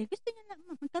Peace eh. Gusto niya na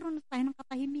magkaroon na tayo ng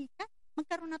katahimikan.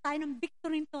 Magkaroon na tayo ng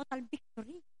victory, total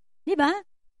victory. Di ba?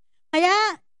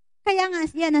 Kaya nga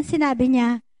yan ang sinabi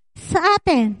niya sa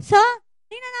atin. So,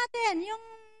 tingnan natin yung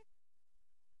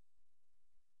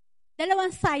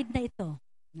dalawang side na ito.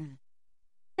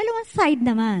 Dalawang side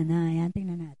naman. Yan,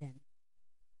 tingnan natin.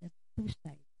 The two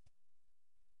sides.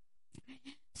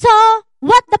 So,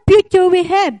 what the future we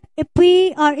have if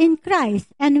we are in Christ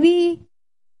and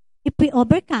if we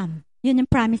overcome. Yun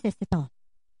yung promises ito.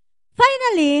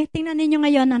 Finally, tingnan ninyo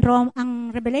ngayon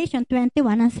ang Revelation 21,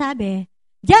 ang sabi,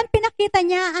 diyan pinakita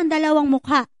niya ang dalawang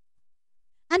mukha.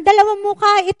 Ang dalawang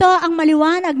mukha, ito ang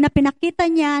maliwanag na pinakita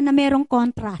niya na mayroong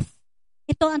contrast.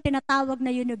 Ito ang tinatawag na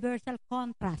universal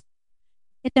contrast.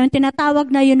 Ito ang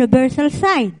tinatawag na universal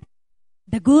side.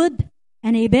 The good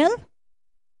and evil.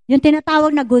 Yung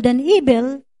tinatawag na good and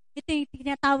evil, ito yung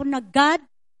tinatawag na God,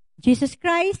 Jesus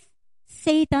Christ,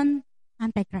 Satan,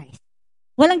 Antichrist.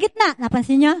 Walang gitna.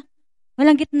 Napansin nyo?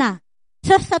 Walang gitna.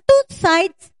 So, sa two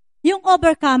sides, yung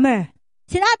overcomer.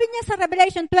 Sinabi niya sa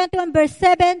Revelation 21 verse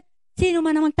 7, sino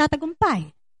man ang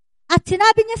magtatagumpay. At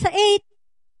sinabi niya sa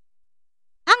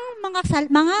 8, ang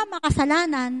mga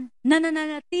makasalanan na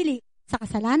nananatili sa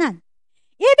kasalanan.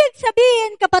 Ibig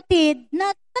sabihin, kapatid,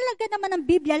 na talaga naman ang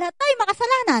Biblia, lahat tayo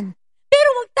makasalanan. Pero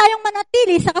huwag tayong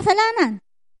manatili sa kasalanan.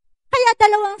 Kaya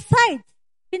dalawang sides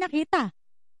pinakita.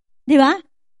 Di ba?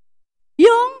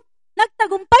 Yung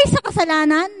nagtagumpay sa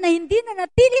kasalanan na hindi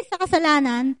nanatili sa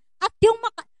kasalanan at yung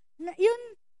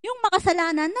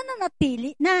makasalanan na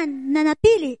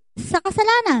nanatili sa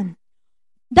kasalanan.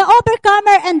 The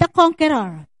overcomer and the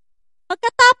conqueror.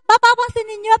 Mapapansin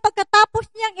ninyo,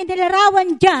 pagkatapos niyang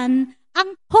inilarawan dyan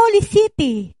ang Holy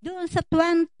City,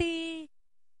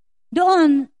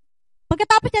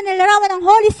 pagkatapos niya nilarawan ang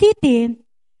Holy City,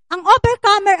 ang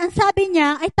overcomer, ang sabi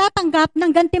niya, ay tatanggap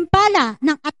ng gantimpala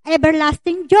ng at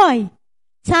everlasting joy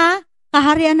sa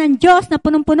kaharian ng Diyos na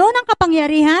punong-puno ng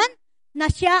kapangyarihan,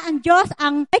 na siya ang Diyos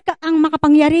ang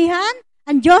makapangyarihan,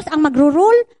 ang Diyos ang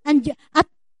magro-rule, at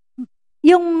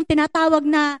yung tinatawag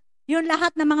na yung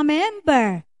lahat ng mga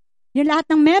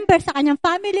member sa kanyang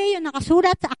family, yung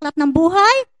nakasulat sa aklat ng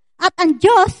buhay, at ang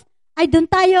Diyos ay doon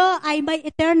tayo ay may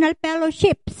eternal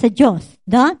fellowship sa Diyos.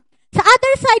 No? Sa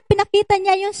other side, pinakita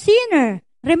niya yung sinner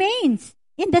remains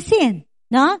in the sin.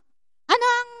 No? Ano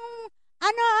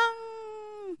ang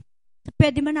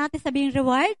pwede man natin sabihin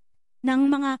reward ng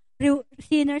mga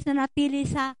sinners na natili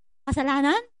sa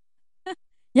kasalanan?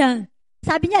 Yan.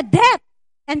 Sabi niya, death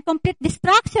and complete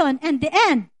destruction and the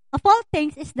end of all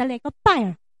things is the lake of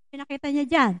fire. Pinakita niya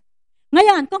dyan.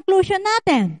 Ngayon, conclusion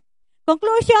natin.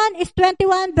 Conclusion is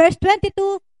 21 verse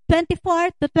 22,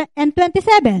 24 and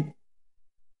 27.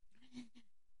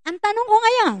 Ang tanong ko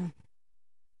ngayon,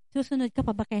 susunod ka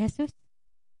pa ba kay Jesus?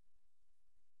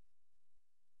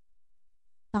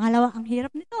 Pangalawa, ang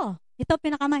hirap nito. Ito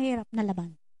pinakamahirap na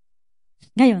laban.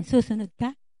 Ngayon, susunod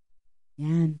ka?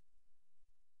 Yan.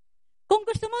 Kung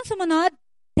gusto mong sumunod,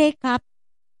 take up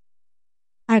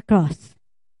our cross.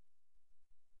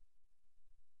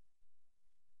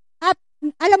 At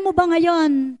alam mo ba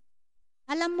ngayon,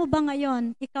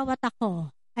 ikaw at ako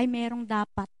ay merong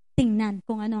dapat tingnan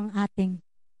kung ano ang ating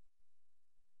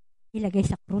ilagay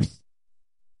sa krus.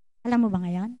 Alam mo ba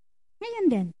ngayon? Ngayon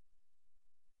din.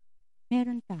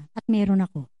 Meron ka at meron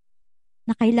ako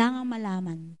na kailangang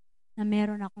malaman na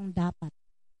meron akong dapat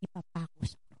ipapako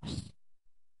sa krus.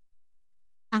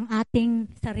 Ang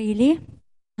ating sarili,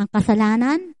 ang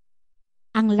kasalanan,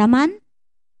 ang laman,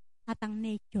 at ang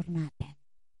nature natin.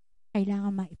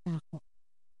 Kailangan maipako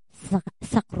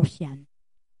sa krus yan.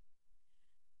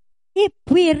 If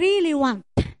we really want,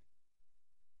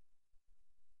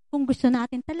 kung gusto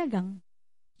natin talagang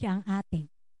siya ang ating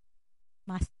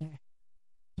master,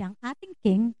 siya ang ating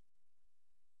king,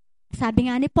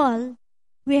 sabi nga ni Paul,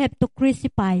 we have to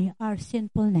crucify our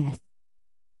sinfulness.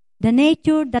 The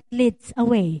nature that leads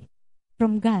away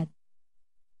from God,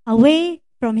 away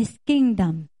from His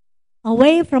kingdom,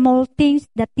 away from all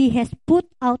things that He has put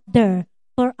out there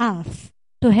for us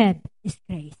to have His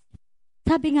grace.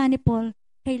 Sabi nga ni Paul,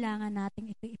 kailangan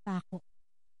nating ito ipako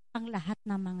ang lahat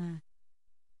ng mga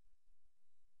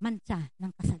mancha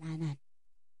ng kasalanan.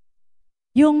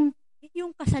 Yung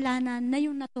kasalanan na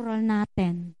yung natural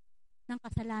natin, ng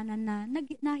kasalanan na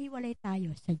nahiwalay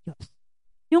tayo sa Diyos.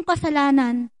 Yung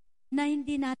kasalanan na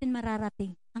hindi natin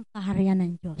mararating ang kaharian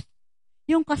ng Diyos.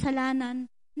 Yung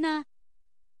kasalanan na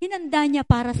hinanda niya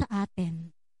para sa atin.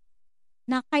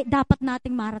 Na dapat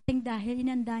nating marating dahil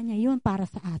hinanda niya yun para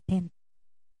sa atin.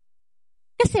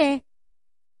 Kasi,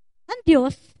 ang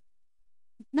Diyos,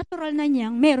 natural na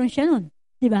niyang meron siya nun.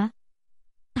 Diba?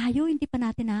 Tayo, hindi pa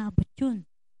natin naaabot yun.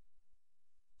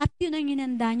 At yun ang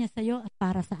hinanda niya sa'yo at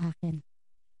para sa akin.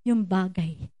 Yung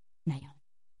bagay na yun.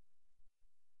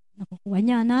 Nakukuha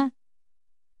niya na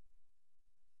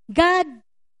God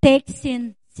takes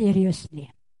sin seriously.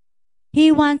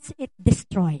 He wants it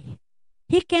destroyed.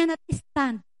 He cannot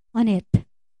stand on it.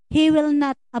 He will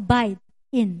not abide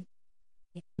in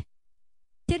it.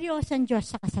 Seryoso ang Diyos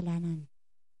sa kasalanan.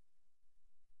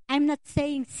 I'm not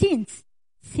saying sin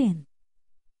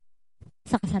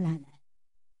sa kasalanan.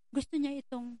 Gusto niya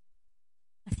itong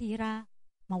masira,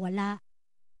 mawala,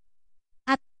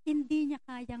 at hindi niya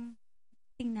kayang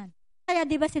tingnan. Kaya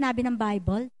di ba sinabi ng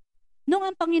Bible, nung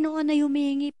ang Panginoon ay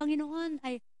humingi, Panginoon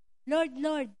ay, Lord,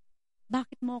 Lord,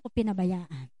 bakit mo ako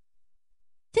pinabayaan?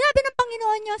 Sinabi ng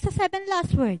Panginoon niyo sa 7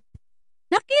 last word.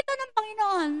 Nakita ng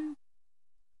Panginoon,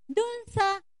 dun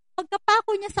sa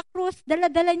pagkapako niya sa krus,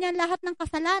 dala-dala niya lahat ng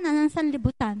kasalanan ng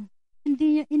sanlibutan.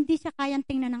 Hindi siya kayang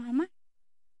tingnan ng Ama.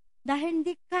 Dahil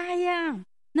hindi kaya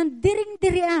ng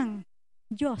diring-diri ang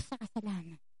Diyos sa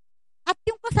kasalanan. At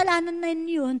yung kasalanan na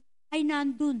yun ay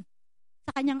nandun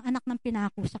sa kanyang anak ng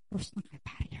pinako sa krus ng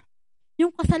Kalbaryo.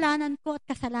 Yung kasalanan ko at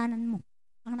kasalanan mo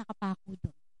ang nakapako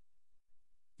doon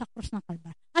sa krus ng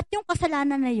Kalbaryo. At yung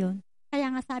kasalanan na yun, kaya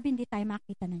nga sabi, hindi tayo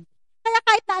makita ng Diyos. Kaya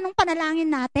kahit na anong panalangin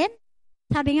natin,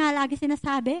 sabi nga lagi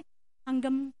sinasabi,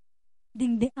 hanggang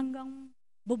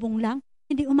bubong lang,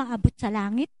 hindi umaabot sa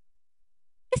langit.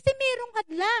 Kasi mayroong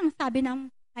hadlang, sabi ng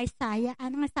Isaiah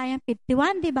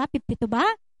 51, di ba? 52 ba?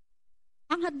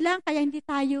 Ang hadlang, kaya hindi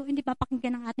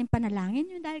papakinggan ang ating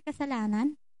panalangin, yung dahil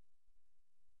kasalanan.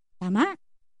 Tama?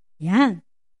 Yan.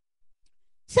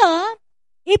 So,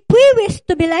 if we wish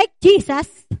to be like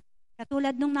Jesus,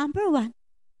 katulad nung number 1,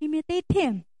 imitate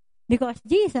Him. Because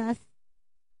Jesus,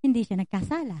 hindi siya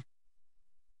nagkasala.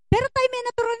 Pero tayo may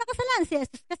natural na kasalanan. Si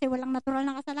Jesus kasi walang natural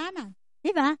na kasalanan.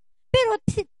 Di ba? Pero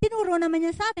tinuro naman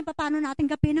niya sa atin paano natin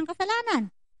gapin ang kasalanan.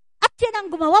 At siya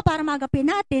ang gumawa para magapin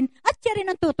natin at siya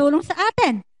rin ang tutulong sa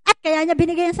atin. At kaya niya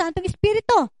binigay ang Santong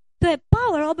Espiritu to have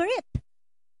power over it.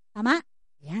 Tama?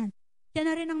 Yan. Siya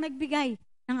na rin ang nagbigay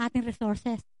ng ating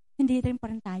resources. Hindi rin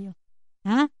pa rin tayo.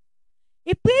 Ha?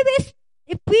 If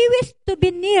we wish to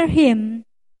be near Him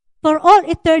for all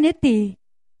eternity,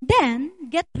 then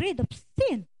get rid of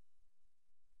sin.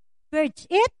 Purge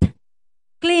it,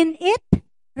 clean it,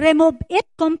 remove it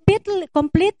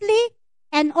completely,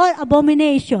 and all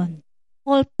abomination,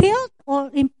 all filth,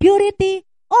 all impurity,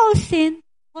 all sin,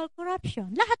 all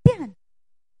corruption. Lahat yan.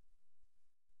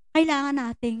 Kailangan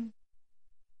nating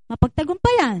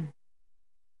mapagtagumpayan.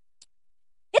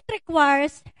 It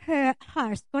requires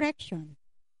harsh correction.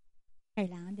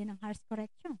 Kailangan din ng harsh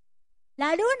correction.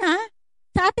 Lalo na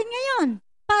sa atin ngayon.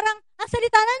 Parang ang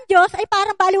salita ng Diyos ay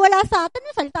parang baliwala sa atin.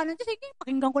 Yung salita ng Diyos, sige,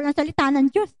 pakinggan ko lang salita ng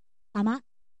Diyos. Tama?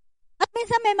 At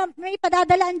minsan may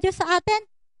padadala ang Diyos sa atin.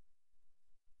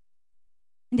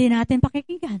 Hindi natin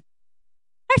pakikinggan.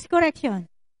 Harsh correction.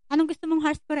 Anong gusto mong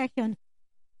harsh correction?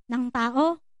 Ng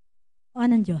tao o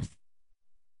ng Diyos?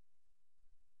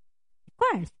 Of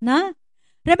course, na?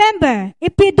 Remember,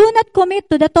 if we do not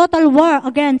commit to the total war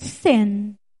against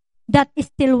sin that is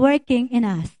still working in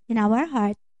us, in our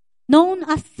heart, known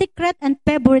as secret and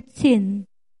favorite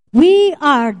sin, we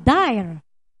are dire.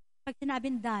 Pag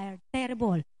sinabing dire,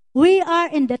 terrible. We are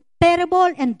in the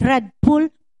terrible and dreadful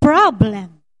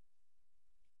problem.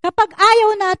 Kapag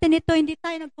ayaw natin ito, hindi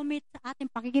tayo nag-commit sa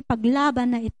ating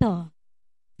pakikipaglaban na ito,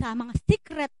 sa mga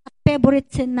secret at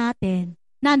favorite sin natin,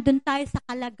 nandun tayo sa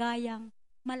kalagayang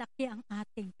malaki ang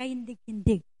ating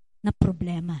kahindig-hindig na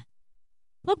problema.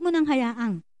 Huwag mo nang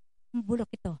hayaang mabulok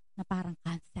ito na parang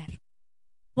cancer.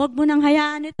 Huwag mo nang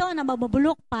hayaan ito na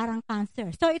mabubulok parang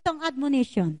cancer. So, itong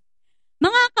admonition.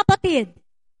 Mga kapatid,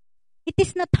 it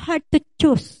is not hard to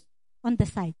choose on the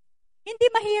side. Hindi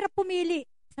mahirap pumili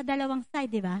sa dalawang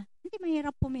side, di ba? Hindi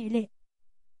mahirap pumili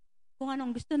kung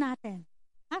anong gusto natin.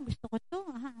 Gusto ko ito.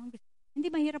 Hindi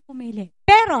mahirap pumili.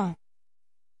 Pero,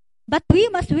 but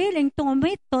we must willing to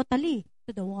commit totally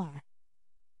to the war.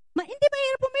 Hindi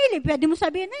mahirap pumili. Pwede mo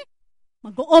sabihin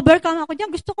mag-overcome ako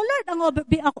dyan. Gusto ko, Lord,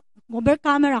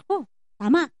 overcomer ako.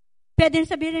 Tama. Pwede rin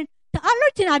sabihin,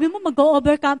 Lord, sinabi mo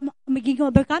magiging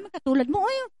overcomer katulad mo.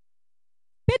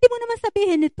 Pwede mo naman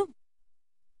sabihin ito.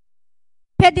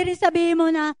 Pwede rin sabihin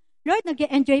mo na, Lord,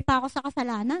 nag-enjoy pa ako sa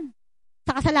kasalanan.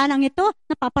 Sa kasalanan ito,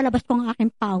 napapalabas ko ang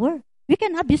aking power. We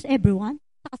can abuse everyone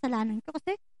sa kasalanan ko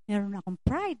kasi meron akong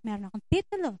pride, meron akong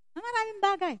titulo, maraming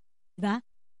bagay. Diba?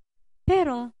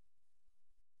 Pero,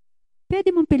 pwede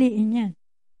mong piliin yan.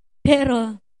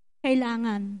 Pero,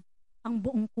 kailangan ang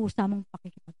buong kusa mong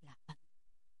pakikipaglaban.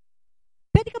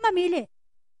 Pwede ka mamili.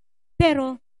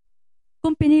 Pero,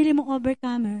 kung pinili mong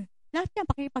overcomer, lahat yan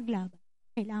pakikipaglaban.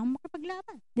 Kailangan mo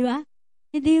makipaglaban. Diba?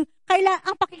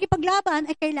 Ang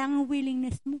pakikipaglaban ay kailangan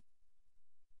willingness mo.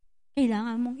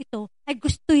 Kailangan mong ito ay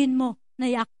gustuhin mo na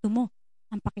iakto mo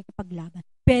ang pakikipaglaban.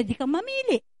 Pwede kang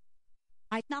mamili.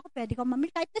 Kahit na ako, pwede kang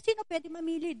mamili. Kahit na sino pwede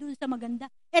mamili dun sa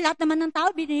maganda. Lahat naman ng tao,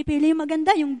 binipili yung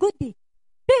maganda, yung good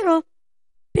Pero,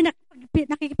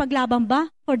 nakikipaglaban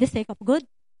ba for the sake of good?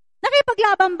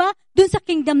 Nakikipaglaban ba dun sa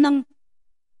kingdom ng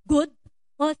good?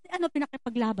 O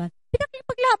pinakipaglaban?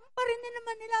 Pinakipaglaban pa rin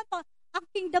naman nila ang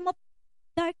kingdom of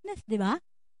darkness, di ba?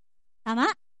 Tama?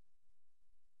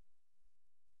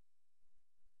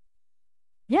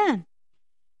 Yan.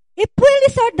 If we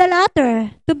resort the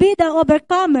latter to be the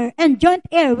overcomer and joint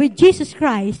heir with Jesus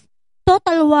Christ,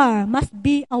 total war must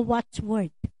be a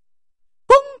watchword.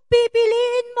 Kung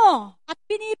pipiliin mo at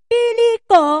pinipili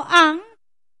ko ang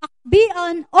be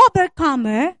an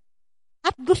overcomer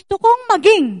at gusto kong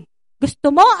maging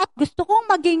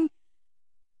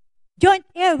joint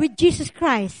heir with Jesus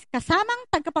Christ, kasamang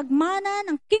tagapagmana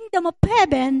ng kingdom of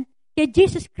heaven kay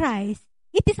Jesus Christ,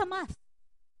 it is a must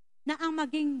na ang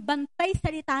maging bantay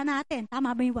salita natin.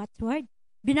 Tama ba yung watchword?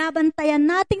 Binabantayan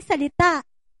nating salita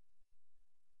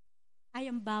ay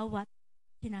ang bawat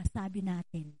sinasabi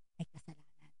natin ay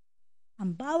kasalanan.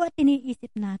 Ang bawat iniisip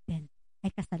natin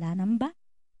ay kasalanan ba?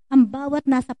 Ang bawat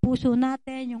nasa puso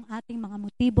natin, yung ating mga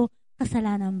motibo,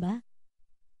 kasalanan ba?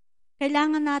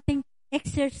 Kailangan nating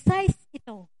exercise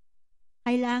ito.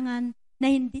 Kailangan na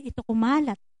hindi ito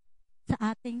kumalat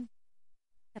sa ating,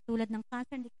 katulad ng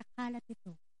cancer, hindi kakalat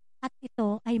ito. At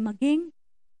ito ay maging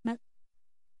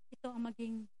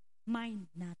mind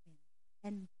natin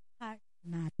and heart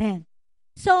natin.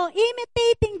 So,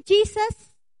 imitating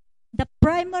Jesus, the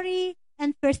primary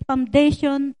and first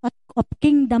foundation of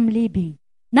kingdom living.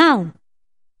 Now,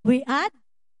 we add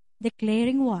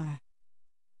declaring war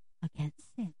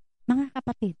against sin. Mga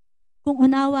kapatid, kung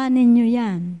unawa ninyo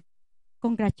yan,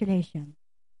 congratulations.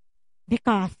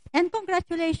 And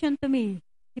congratulations to me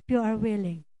if you are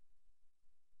willing.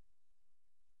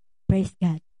 Praise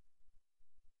God.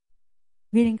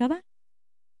 Willing ka ba?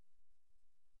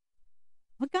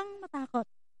 Huwag kang matakot.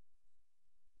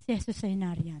 Si Jesus ay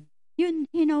nariyan. Yun,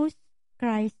 He knows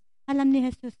Christ. Alam ni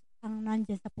Jesus ang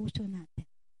nandyan sa puso natin.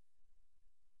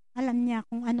 Alam niya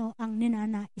kung ano ang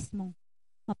ninanais mong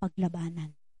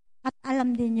mapaglabanan. At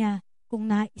alam din niya kung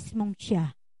nais mong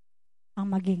siya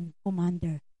ang maging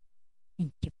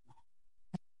commander-in-chief mo.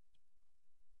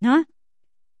 No?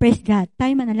 Praise God.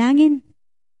 Tayo manalangin.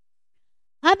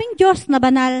 Aming Diyos na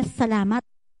banal, salamat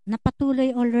na patuloy,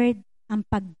 O Lord, ang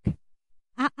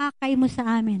pag-aakay mo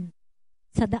sa amin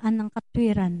sa daan ng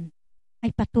katwiran ay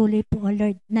patuloy po, O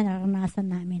Lord, na naranasan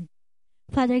namin.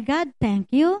 Father God, thank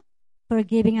you for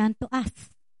giving unto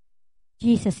us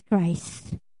Jesus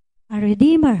Christ, our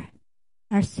Redeemer,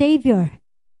 our Savior,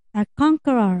 our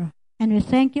Conqueror. And we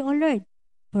thank you, O Lord,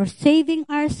 for saving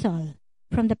our soul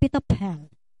from the pit of hell.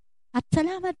 At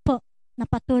salamat po na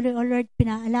patuloy, O Lord,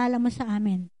 pinaalala mo sa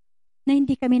amin na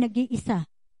hindi kami nag-iisa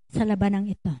sa labanang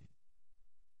ito.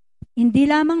 Hindi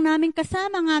lamang namin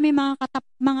kasama ang aming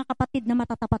mga kapatid na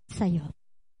matatapat sa iyo,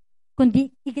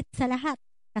 kundi higit sa lahat,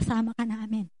 kasama ka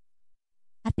namin.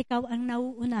 At ikaw ang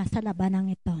nauuna sa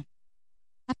labanang ito.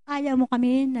 At ayaw mo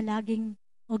kami na laging,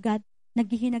 O God,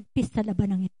 naghihinagpis sa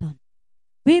labanang ito.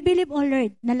 We believe, O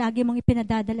Lord, na lagi mong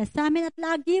ipinadadala sa amin at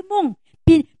lagi mong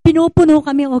pinupuno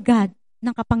kami, O God,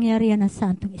 ng kapangyarihan ng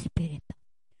Santong Espiritu.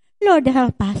 Lord,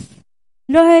 help us.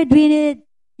 Lord, we need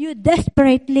you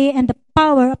desperately and the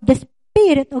power of the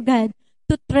Spirit, O God,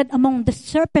 to tread among the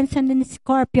serpents and the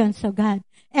scorpions, O God,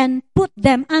 and put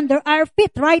them under our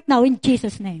feet right now in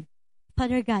Jesus' name.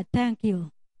 Father God, thank you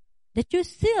that you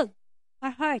sealed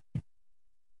our heart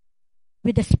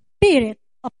with the spirit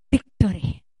of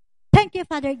victory. Thank you,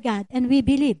 Father God, and we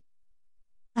believe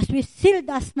as we sealed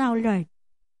us now, Lord,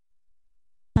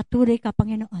 patuloy ka,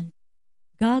 Panginoon,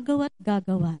 gagawa't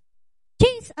gagawa.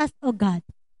 Change us, O God,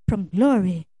 from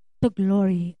glory to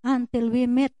glory until we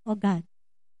meet, O God,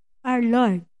 our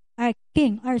Lord, our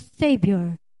King, our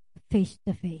Savior, face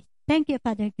to face. Thank you,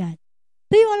 Father God.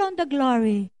 To you alone the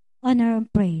glory, honor,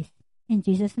 and praise. In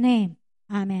Jesus' name,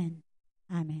 amen.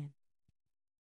 Amen.